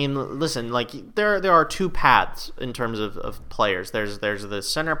 Yeah, I mean, listen, like there are two paths in terms of players. There's the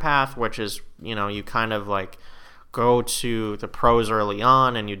center path, which is, you know, you kind of like go to the pros early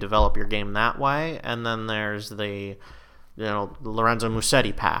on and you develop your game that way. And then there's the, you know, Lorenzo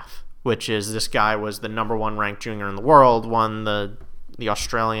Musetti path, which is this guy was the number one ranked junior in the world, won the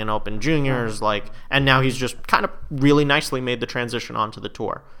Australian Open Juniors, and now he's just kind of really nicely made the transition onto the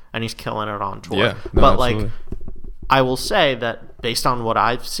tour, and he's killing it on tour. Yeah, but absolutely. like, I will say that based on what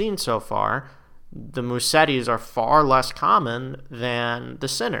I've seen so far, the Musettis are far less common than the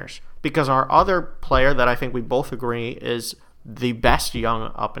Sinners, because our other player that I think we both agree is the best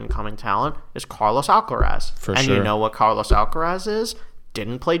young up and coming talent is Carlos Alcaraz. For and sure. You know what Carlos Alcaraz is?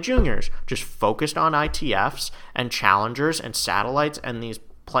 Didn't play juniors, just focused on ITFs and challengers and satellites and these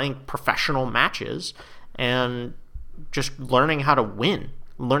playing professional matches and just learning how to win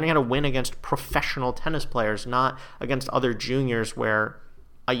against professional tennis players, not against other juniors where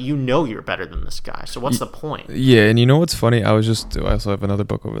you know you're better than this guy. So what's the point? Yeah, and you know what's funny? I also have another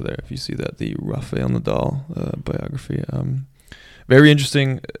book over there. If you see that, the Rafael Nadal biography. Very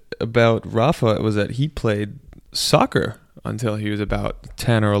interesting about Rafa was that he played soccer until he was about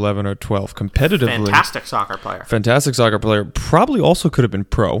 10 or 11 or 12 competitively. Fantastic soccer player. Probably also could have been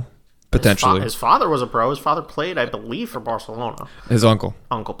pro, potentially. His father was a pro. His father played, I believe, for Barcelona. His uncle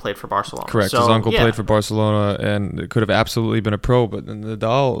played for Barcelona. Correct. So, his uncle played for Barcelona and could have absolutely been a pro. But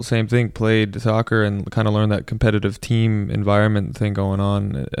Nadal, same thing, played soccer and kind of learned that competitive team environment thing going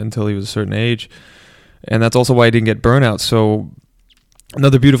on until he was a certain age. And that's also why he didn't get burnout. So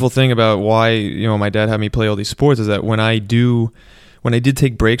another beautiful thing about why, you know, my dad had me play all these sports is that when I did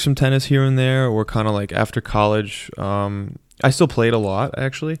take breaks from tennis here and there, or kind of like after college, I still played a lot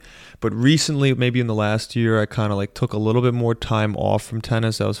actually, but recently, maybe in the last year, I kind of like took a little bit more time off from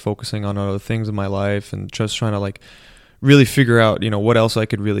tennis. I was focusing on other things in my life and just trying to like really figure out, you know, what else I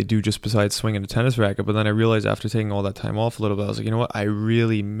could really do just besides swinging a tennis racket. But then I realized after taking all that time off a little bit, I was like, you know what, I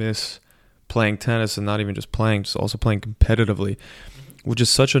really miss playing tennis, and not even just playing, just also playing competitively, which is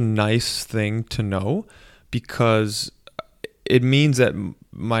such a nice thing to know, because it means that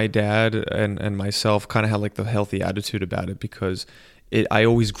my dad and myself kind of had like the healthy attitude about it, because I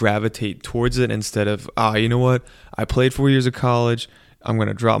always gravitate towards it instead of, you know what, I played 4 years of college, I'm going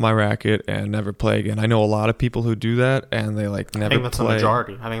to drop my racket and never play again. I know a lot of people who do that, and they like never play.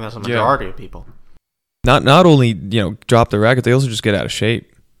 I think that's a majority of people. Not only, drop their racket, they also just get out of shape.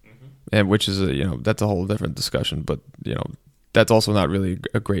 And which is that's a whole different discussion, but that's also not really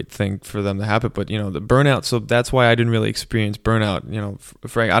a great thing for them to happen. But the burnout, so that's why I didn't really experience burnout.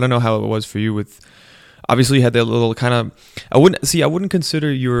 Frank, I don't know how it was for you. With obviously you had that little kind of, I wouldn't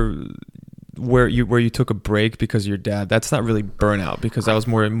consider where you took a break because of your dad. That's not really burnout, because that was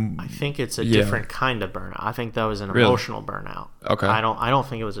more. I think it's a different kind of burnout. I think that was an emotional burnout. Okay. I don't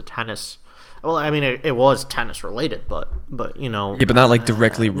think it was a tennis. Well, I mean, it was tennis related, but yeah, but not like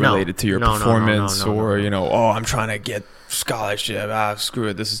directly related to your performance or I'm trying to get scholarship. Screw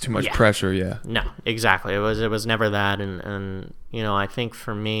it, this is too much pressure. Yeah. No, exactly. It was never that, and I think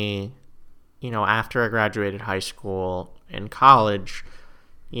for me, after I graduated high school and college,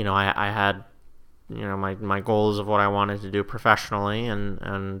 I had my goals of what I wanted to do professionally,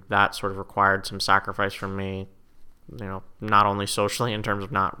 and that sort of required some sacrifice from me. Not only socially in terms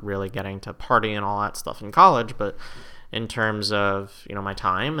of not really getting to party and all that stuff in college, but in terms of, my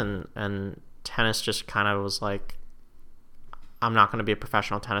time, and tennis just kind of was like, I'm not going to be a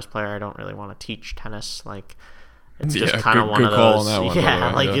professional tennis player. I don't really want to teach tennis. Like, it's just kind of one of those,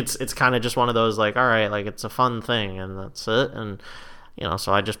 it's kind of just one of those, like, all right, like it's a fun thing and that's it. And,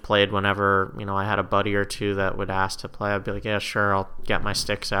 so I just played whenever, I had a buddy or two that would ask to play. I'd be like, yeah, sure, I'll get my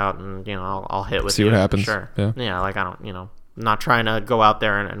sticks out and, I'll hit with you. See what happens. Sure. Yeah, like I don't, I'm not trying to go out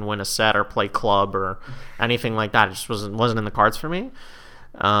there and win a set or play club or anything like that. It just wasn't in the cards for me.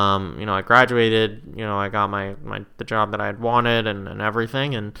 I graduated, I got the job that I had wanted and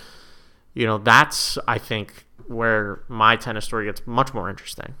everything. And, that's, I think, where my tennis story gets much more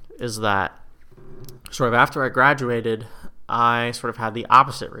interesting, is that sort of after I graduated, I sort of had the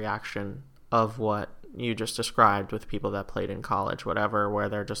opposite reaction of what you just described with people that played in college, whatever, where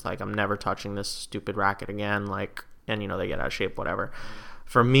they're just like, I'm never touching this stupid racket again, like, and, they get out of shape, whatever.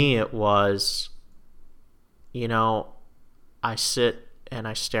 For me, it was, I sit and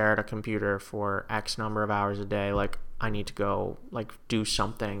I stare at a computer for X number of hours a day, like, I need to go, like, do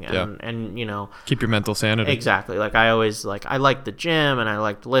something and keep your mental sanity. Exactly. Like, I always, like, I liked the gym and I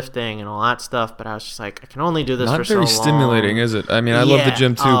liked lifting and all that stuff, but I was just like, I can only do this for so long. Not very stimulating, is it? I mean, I love the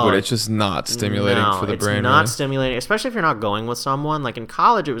gym too, but it's just not stimulating for the brain. It's not stimulating, especially if you're not going with someone. Like, in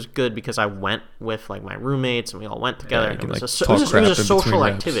college, it was good because I went with, like, my roommates and we all went together. And it was a social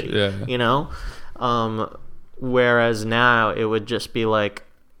activity, whereas now it would just be like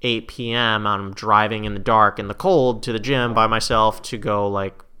 8 p.m. I'm driving in the dark in the cold to the gym by myself to go,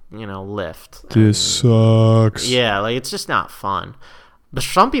 like, lift. This sucks. Yeah, like, it's just not fun. But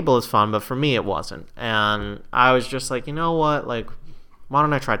for some people it's fun, but for me it wasn't. And I was just like, you know what? Like, why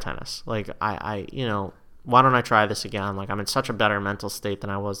don't I try tennis? Like, why don't I try this again? Like, I'm in such a better mental state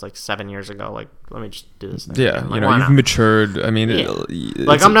than I was, like, 7 years ago. Like, let me just do this thing. Yeah, like, you've matured. I mean,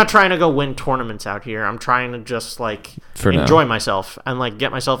 like, I'm not trying to go win tournaments out here. I'm trying to just, like, enjoy myself and, like,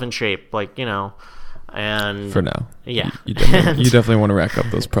 get myself in shape. Like, and for now, yeah, you definitely want to rack up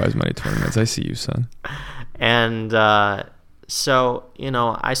those prize money tournaments. I see you, son. And so,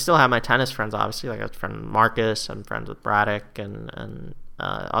 I still have my tennis friends. Obviously, like, I have friend Marcus. I'm friends with Braddock and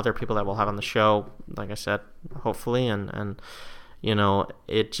other people that we'll have on the show, like I said, hopefully, and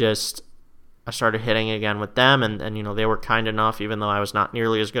it just, I started hitting again with them, and they were kind enough, even though I was not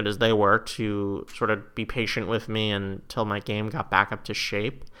nearly as good as they were, to sort of be patient with me until my game got back up to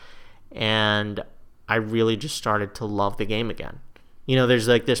shape, and I really just started to love the game again. There's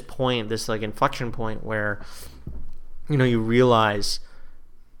like this point, this like inflection point where you realize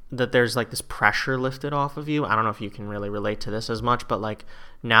that there's like this pressure lifted off of you. I don't know if you can really relate to this as much, but like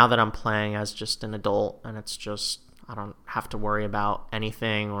now that I'm playing as just an adult and it's just, I don't have to worry about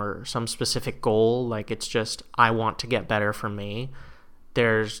anything or some specific goal. Like, it's just, I want to get better for me.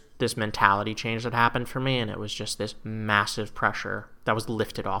 There's this mentality change that happened for me, and it was just this massive pressure that was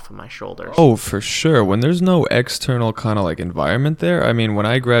lifted off of my shoulders. Oh, for sure. When there's no external kind of like environment there. I mean, when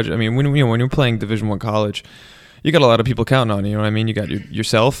I graduated, when you're playing Division I college, you got a lot of people counting on you. You know what I mean? You got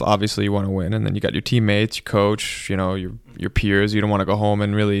yourself, obviously you want to win, and then you got your teammates, your coach, your peers. You don't want to go home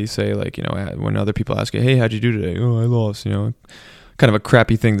and really say, like, when other people ask you, hey, how'd you do today? Oh, I lost, kind of a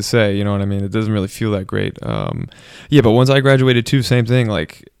crappy thing to say, you know what I mean? It doesn't really feel that great. But once I graduated too, same thing.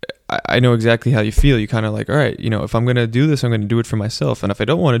 Like, I know exactly how you feel. You kind of like, all right, if I'm going to do this, I'm going to do it for myself. And if I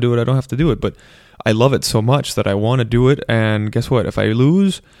don't want to do it, I don't have to do it. But I love it so much that I want to do it. And guess what? If I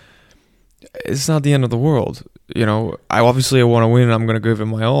lose, it's not the end of the world. I obviously want to win and I'm going to give it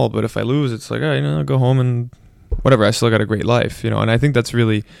my all. But if I lose, it's like, go home and whatever. I still got a great life, And I think that's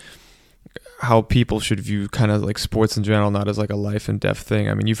really how people should view kind of like sports in general, not as like a life and death thing.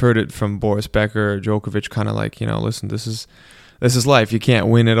 I mean, you've heard it from Boris Becker, Djokovic, kind of like, listen, this is life. You can't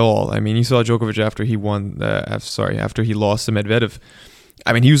win it all. I mean, you saw Djokovic after he lost to Medvedev.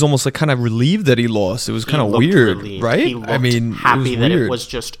 I mean, he was almost like kind of relieved that he lost. It was kind of weird, relieved. Right? He looked happy that it was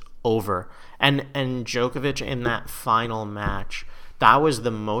just over. And Djokovic in that final match, that was the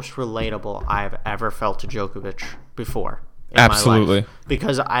most relatable I've ever felt to Djokovic before. Absolutely.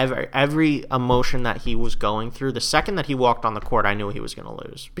 Because every emotion that he was going through, the second that he walked on the court, I knew he was going to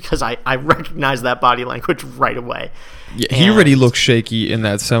lose because I recognized that body language right away. Yeah, he already looked shaky in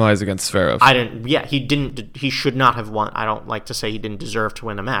that semis against Zverev. He should not have won. I don't like to say he didn't deserve to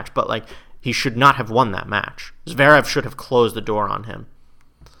win the match, but like he should not have won that match. Zverev should have closed the door on him.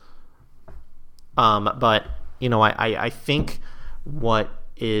 But I think what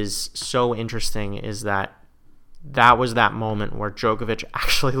is so interesting is that was that moment where Djokovic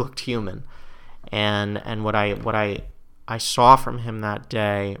actually looked human, and what I saw from him that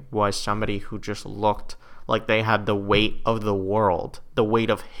day was somebody who just looked like they had the weight of the world, the weight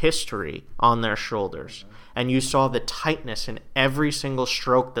of history on their shoulders, and you saw the tightness in every single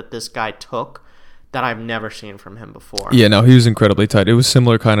stroke that this guy took that I've never seen from him before. Yeah, no, he was incredibly tight. It was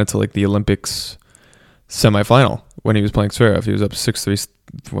similar kind of to like the Olympics semifinal when he was playing Zverev. He was up 6-3.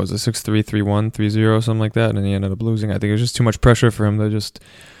 Was it 6-3, 3-1, 3-0, something like that, and he ended up losing. I think it was just too much pressure for him to just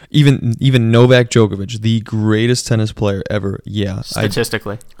even Novak Djokovic, the greatest tennis player ever. Yeah,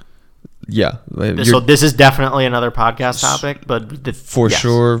 statistically. Yeah. So this is definitely another podcast topic, but yes.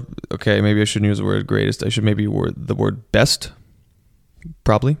 Sure. Okay, maybe I shouldn't use the word greatest. I should maybe the word best.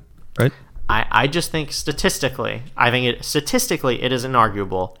 Probably, right? I just think statistically, it is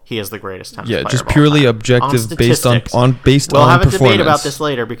inarguable he is the greatest tennis player. Yeah, just purely objective based on performance. We'll have a debate about this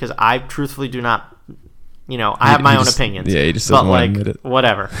later because I truthfully do not, I have my own opinions. Yeah, he just doesn't want to admit it.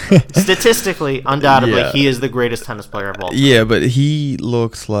 Whatever. Statistically, undoubtedly, he is the greatest tennis player of all time. Yeah, but he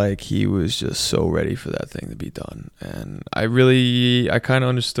looked like he was just so ready for that thing to be done. And I kind of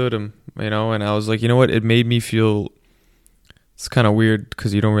understood him, and I was like, you know what? It made me feel... It's kind of weird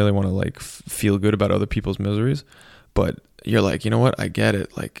because you don't really want to like feel good about other people's miseries, but you're like, you know what? I get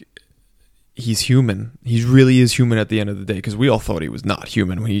it. Like, he's human. He really is human at the end of the day because we all thought he was not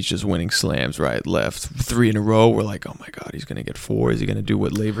human when he's just winning slams right, left, 3 in a row. We're like, oh my God, he's going to get 4. Is he going to do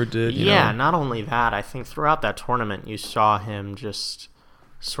what Laver did? Not only that, I think throughout that tournament you saw him just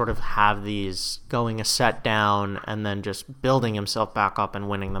sort of have these going a set down and then just building himself back up and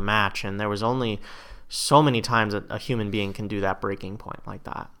winning the match. And there was only so many times that a human being can do that breaking point like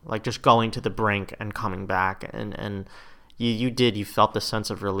that, like just going to the brink and coming back, and you felt the sense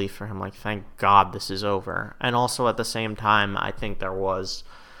of relief for him, like thank God this is over. And also at the same time, I think there was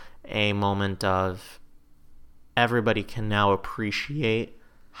a moment of everybody can now appreciate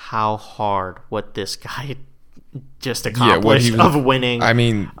how hard what this guy just accomplished of winning. I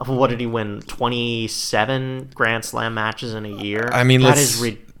mean, what did he win? 27 Grand Slam matches in a year. I mean, that is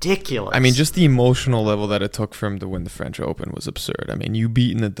ridiculous. I mean, just the emotional level that it took for him to win the French Open was absurd. I mean, you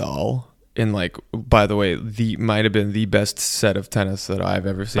beat Nadal in by the way, might have been the best set of tennis that I've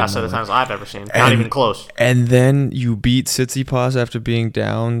ever seen. Best set of tennis I've ever seen. Not even close. And then you beat Tsitsipas after being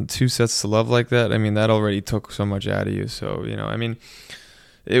down 2-0 like that. I mean, that already took so much out of you. So, I mean,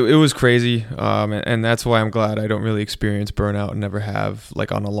 it was crazy. And that's why I'm glad I don't really experience burnout and never have,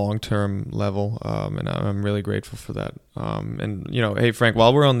 like, on a long-term level. And I'm really grateful for that. And, hey, Frank,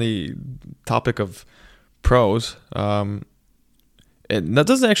 while we're on the topic of pros, and that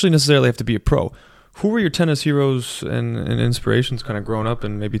doesn't actually necessarily have to be a pro. Who were your tennis heroes and inspirations kind of growing up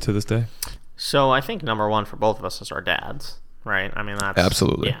and maybe to this day? So I think number one for both of us is our dads, right? I mean, that's...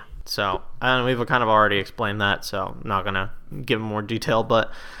 Absolutely. Yeah. So, and we've kind of already explained that, so I'm not going to give more detail.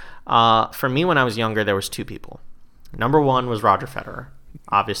 But for me, when I was younger, there was 2 people. Number one was Roger Federer,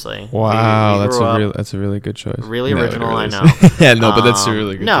 obviously. Wow, that's a really good choice. Really original, I know. Yeah, no, but that's a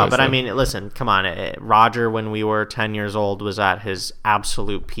really good choice. No, but I mean, listen, come on. Roger, when we were 10 years old, was at his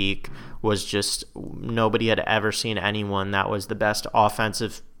absolute peak, was just, nobody had ever seen anyone that was the best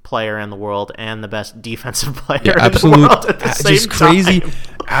offensive player in the world and the best defensive player in the world at the same just crazy, time.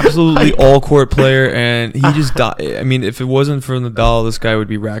 Absolutely all-court player, and he just died. I mean, if it wasn't for Nadal, this guy would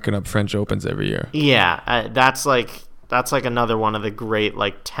be racking up French Opens every year. Yeah, that's like another one of the great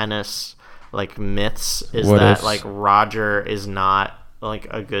like tennis like myths is that like Roger is not like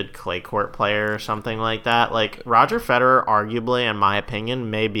a good clay court player or something like that. Like Roger Federer, arguably, in my opinion,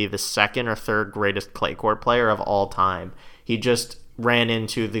 may be the second or third greatest clay court player of all time. He just ran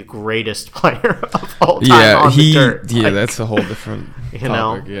into the greatest player of all time on the dirt. Yeah, that's a whole different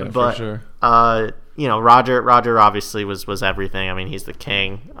topic. Yeah, but, for sure. Roger obviously was everything. I mean, he's the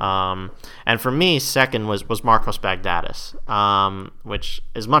king. And for me, second was Marcos Baghdatis, which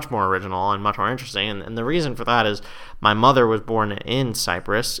is much more original and much more interesting. And the reason for that is my mother was born in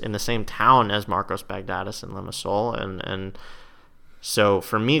Cyprus, in the same town as Marcos Baghdatis in Limassol, and so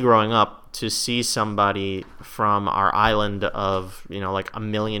for me growing up, to see somebody from our island of, like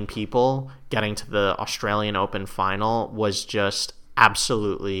 1 million people getting to the Australian Open final was just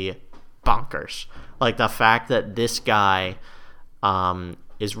absolutely bonkers. Like the fact that this guy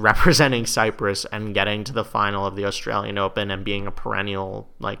is representing Cyprus and getting to the final of the Australian Open and being a perennial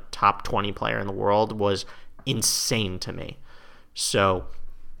like top 20 player in the world was insane to me. So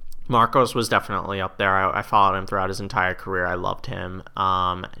Marcos was definitely up there. I followed him throughout his entire career. I loved him.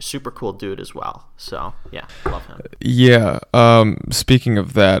 Super cool dude as well. So, yeah, love him. Yeah. Speaking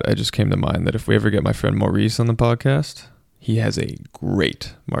of that, I just came to mind that if we ever get my friend Maurice on the podcast, he has a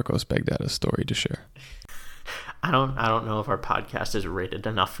great Marcos Baghdatis story to share. I don't know if our podcast is rated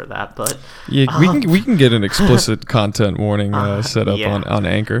enough for that, but yeah, we can get an explicit content warning set up on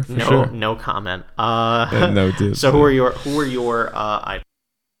Anchor for sure. No comment. No dude. So who are your idols?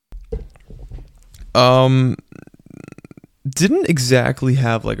 Didn't exactly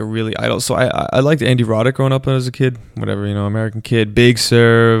have like a really idol. So I liked Andy Roddick growing up as a kid. Whatever, American kid, big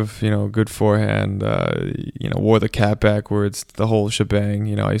serve, good forehand. Wore the cap backwards, the whole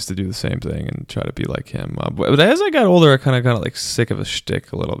shebang. I used to do the same thing and try to be like him. But as I got older, I kind of got like sick of a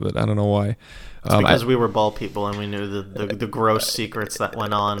shtick a little bit. I don't know why. It's because we were ball people and we knew the gross secrets that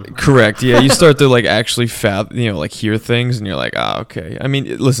went on. Correct. Yeah, you start to like actually hear things, and you're like, okay. I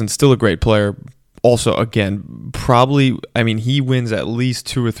mean, listen, still a great player. Also, again, probably, he wins at least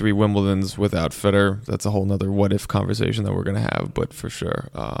 2 or 3 Wimbledons without Federer. That's a whole nother what-if conversation that we're going to have, but for sure.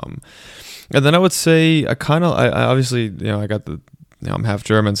 And then I would say, I obviously, I got I'm half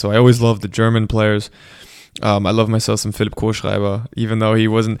German, so I always loved the German players. I love myself some Philipp Kohlschreiber, even though he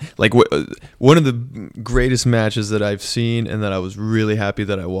wasn't, like, one of the greatest matches that I've seen and that I was really happy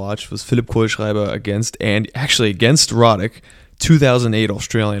that I watched was Philipp Kohlschreiber against Roddick. 2008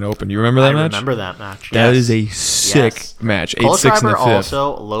 Australian Open. You remember that match? I remember that match. That is a sick match. 8-6 in the fifth.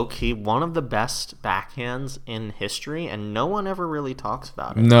 Also, low-key, one of the best backhands in history, and no one ever really talks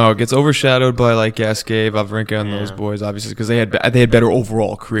about it. No, it gets overshadowed by like Gasquet, Wawrinka, and those boys, obviously, because they had better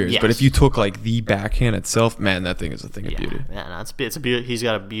overall careers. Yes. But if you took like the backhand itself, man, that thing is a thing of beauty. Yeah, he's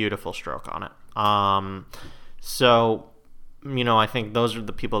got a beautiful stroke on it. So, I think those are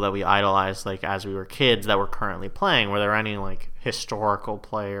the people that we idolized, like, as we were kids that were currently playing. Were there any, like, historical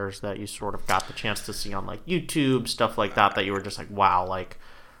players that you sort of got the chance to see on, like, YouTube, stuff like that you were just like, wow, like,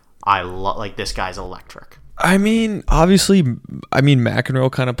 this guy's electric? Obviously,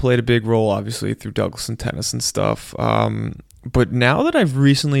 McEnroe kind of played a big role, obviously, through Douglas and tennis and stuff. But now that I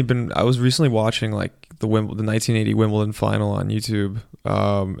was recently watching, like, the 1980 Wimbledon final on YouTube,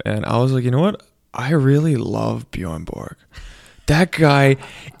 and I was like, you know what? I really love Bjorn Borg. That guy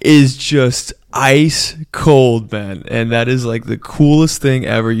is just ice cold, man, and that is like the coolest thing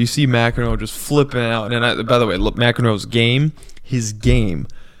ever. You see McEnroe just flipping out, and by the way, McEnroe's his game,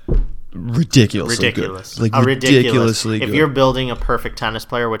 ridiculously good. Like ridiculously good. If you're building a perfect tennis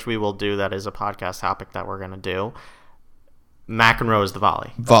player, which we will do, that is a podcast topic that we're gonna do. McEnroe is the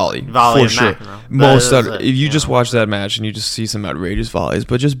volley for sure. McEnroe. If you just watch that match and you just see some outrageous volleys,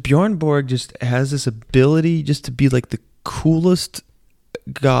 but just Bjorn Borg just has this ability just to be like the coolest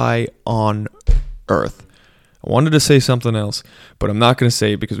guy on earth. I wanted to say something else, but I'm not going to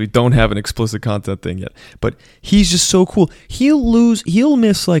say it because we don't have an explicit content thing yet. But he's just so cool. He'll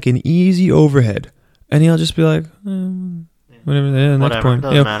miss like an easy overhead, and he'll just be like, whatever. Yeah, next point.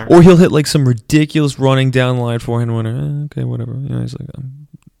 Doesn't matter. Or he'll hit like some ridiculous running down line forehand winner. Okay, whatever. He's like,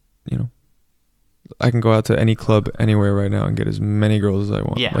 I can go out to any club anywhere right now and get as many girls as I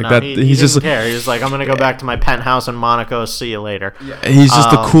want. Yeah, like that. He doesn't care. He's like, I'm gonna go back to my penthouse in Monaco. See you later. Yeah. He's just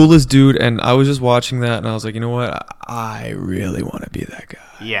the coolest dude, and I was just watching that, and I was like, you know what? I really want to be that guy.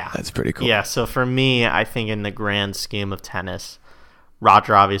 Yeah, that's pretty cool. Yeah. So for me, I think in the grand scheme of tennis,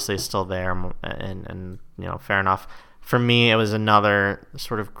 Roger obviously is still there, and fair enough. For me, it was another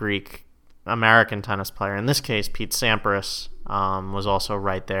sort of Greek American tennis player. In this case, Pete Sampras was also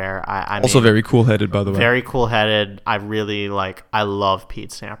right there. Also very cool-headed, by the way. Very cool-headed. I love Pete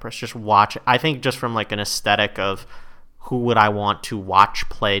Sampras. Just watch. I think just from like an aesthetic of who would I want to watch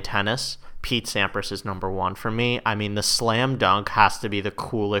play tennis, Pete Sampras is number one for me. The slam dunk has to be the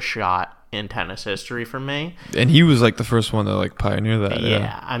coolest shot in tennis history for me. And he was like the first one to like pioneer that.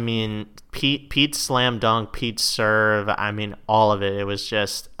 Yeah. I mean, Pete's slam dunk, Pete's serve, I mean, all of it. It was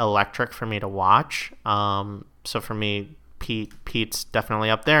just electric for me to watch. So for me, Pete's definitely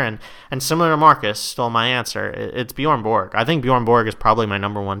up there, and similar to Marcus, stole my answer. It's Bjorn Borg. I think Bjorn Borg is probably my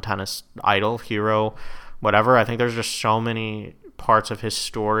number one tennis idol, hero, whatever. I think there's just so many parts of his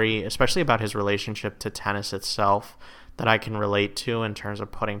story, especially about his relationship to tennis itself, that I can relate to in terms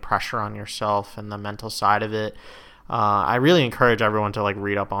of putting pressure on yourself and the mental side of it. I really encourage everyone to like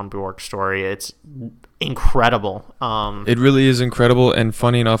read up on Borg's story. It's incredible. It really is incredible. And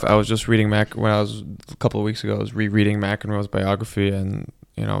funny enough, I was just reading a couple of weeks ago, I was rereading McEnroe's biography, and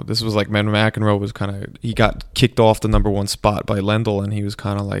you know, this was like when McEnroe was he got kicked off the number one spot by Lendl, and he was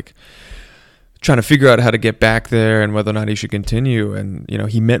kind of like trying to figure out how to get back there and whether or not he should continue. And you know,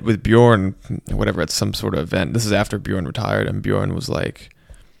 he met with Bjorn, whatever, at some sort of event. This is after Bjorn retired, and Bjorn was like,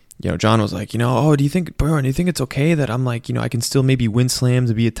 you know, John was like, you know, oh, do you think it's okay that I'm like, you know, I can still maybe win slams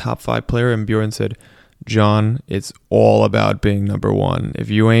and be a top 5 player? And Bjorn said, John, it's all about being number one.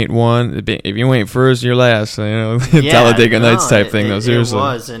 If you ain't first, you're last. You know, Talladega Nights type thing. Though, seriously, it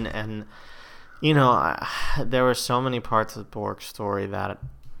was, and you know, there were so many parts of Borg's story that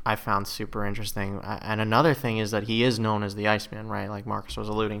I found super interesting. And another thing is that he is known as the Iceman, right? Like Marcus was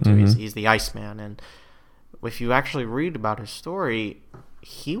alluding to, Mm-hmm. he's the Iceman, and if you actually read about his story,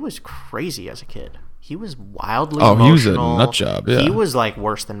 he was crazy as a kid. He was wildly emotional. He was a nut job, yeah. He was like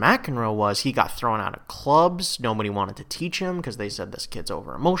worse than McEnroe was. He got thrown out of clubs. Nobody wanted to teach him because they said this kid's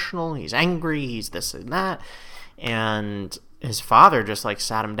over emotional. He's angry. He's this and that. And his father just like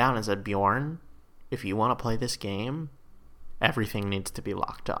sat him down and said, Bjorn, if you want to play this game, everything needs to be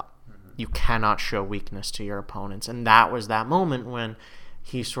locked up. You cannot show weakness to your opponents. And that was that moment when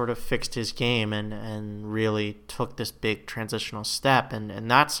he sort of fixed his game and really took this big transitional step.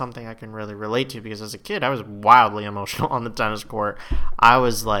 And that's something I can really relate to, because as a kid, I was wildly emotional on the tennis court. I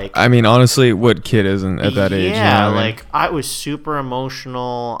was like... I mean, honestly, what kid isn't at that age? Yeah, you know like, I was super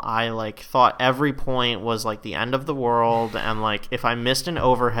emotional. I, like, thought every point was, like, the end of the world. And, like, if I missed an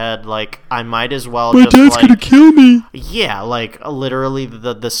overhead, like, I might as well My just, dad's like... gonna kill me! Yeah, like, literally,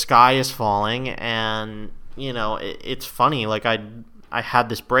 the sky is falling. And, you know, it's funny. Like, I had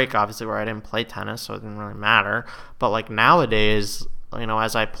this break, obviously, where I didn't play tennis, so it didn't really matter. But, like, nowadays, you know,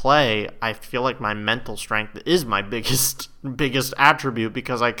 as I play, I feel like my mental strength is my biggest attribute,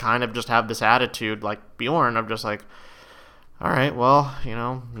 because I kind of just have this attitude, like Bjorn, of just like, all right, well, you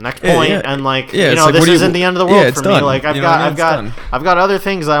know, next point, yeah. And like, you know, like, this isn't the end of the world for me. Done. Like, I've got other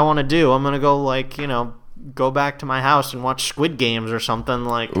things I want to do. I'm gonna go, like, you know, go back to my house and watch Squid Games or something.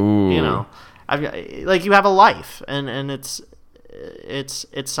 Like, Ooh. You know, like, you have a life, and it's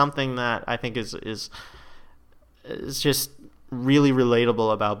something that I think is just really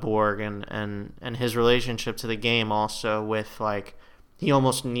relatable about Borg and his relationship to the game, also with, like, he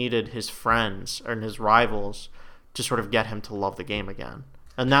almost needed his friends or his rivals to sort of get him to love the game again.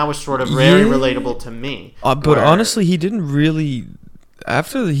 And that was sort of very relatable to me. But honestly, he didn't really...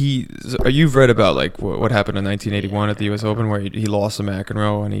 After you've read about, like, what happened in 1981 at the U.S. Open, where he lost to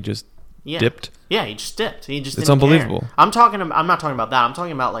McEnroe and he just... Yeah. Dipped? Yeah, he just dipped. He just It's didn't unbelievable. Care. I'm not talking about that. I'm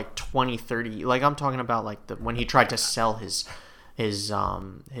talking about, like, 2030. Like, I'm talking about, like, when he tried to sell his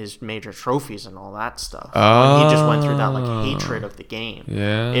major trophies and all that stuff. When he just went through that, like, hatred of the game.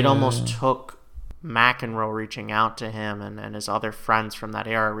 Yeah. It almost took McEnroe reaching out to him and his other friends from that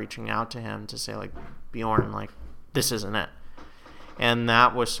era reaching out to him to say, like, Bjorn, like, this isn't it. And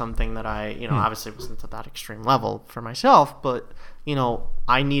that was something that I, you know, obviously wasn't to that extreme level for myself, but, you know,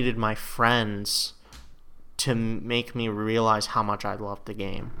 I needed my friends to make me realize how much I loved the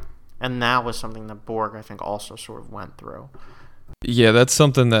game. And that was something that Borg, I think, also sort of went through. Yeah, that's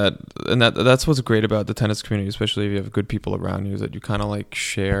something that's what's great about the tennis community, especially if you have good people around you, is that you kind of, like,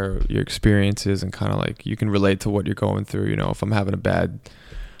 share your experiences and kind of, like, you can relate to what you're going through. You know, if I'm having a bad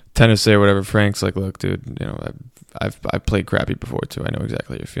tennis day or whatever, Frank's like, look, dude, you know, I've played crappy before too. I know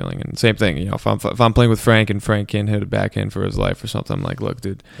exactly what you're feeling. And same thing, you know, if I'm playing with Frank and Frank can't hit a backhand for his life or something, I'm like, look,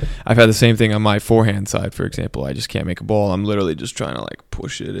 dude, I've had the same thing on my forehand side, for example. I just can't make a ball. I'm literally just trying to, like,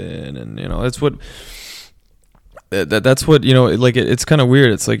 push it in, and, you know, that's what, you know, like, it's kind of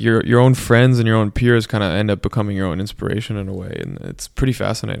weird. It's like your own friends and your own peers kind of end up becoming your own inspiration in a way, and it's pretty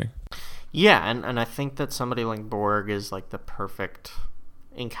fascinating. Yeah, and I think that somebody like Borg is, like, the perfect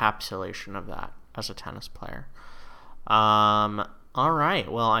encapsulation of that as a tennis player. All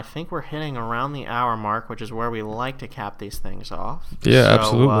right. Well, I think we're hitting around the hour mark, which is where we like to cap these things off. Yeah,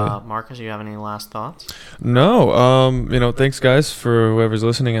 absolutely. Marcus, you have any last thoughts? No. You know, thanks, guys, for whoever's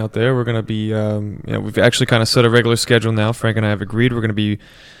listening out there. We're going to be, you know, we've actually kind of set a regular schedule now. Frank and I have agreed we're going to be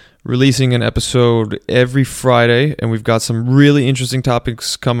releasing an episode every Friday, and we've got some really interesting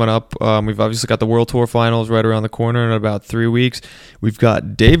topics coming up. We've obviously got the World Tour Finals right around the corner in about 3 weeks. We've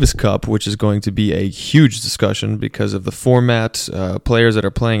got Davis Cup, which is going to be a huge discussion because of the format, players that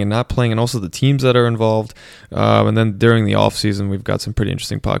are playing and not playing, and also the teams that are involved. And then during the off season, we've got some pretty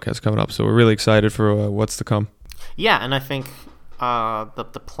interesting podcasts coming up. So we're really excited for what's to come. Yeah, and I think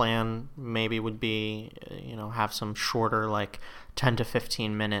the plan maybe would be, have some shorter, like 10 to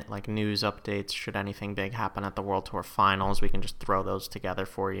 15 minute like news updates should anything big happen at the World Tour Finals. We can just throw those together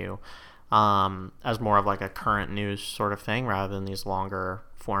for you as more of like a current news sort of thing rather than these longer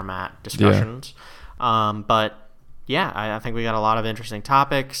format discussions. Yeah. But yeah, I think we got a lot of interesting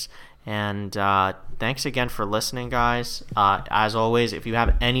topics. And thanks again for listening, guys. As always, if you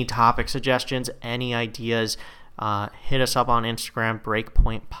have any topic suggestions, any ideas, hit us up on Instagram,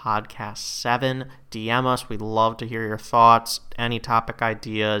 Breakpoint Podcast 7. DM us. We'd love to hear your thoughts, any topic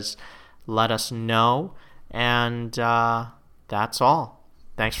ideas. Let us know. And that's all.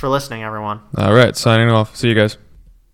 Thanks for listening, everyone. All right, signing off. See you guys.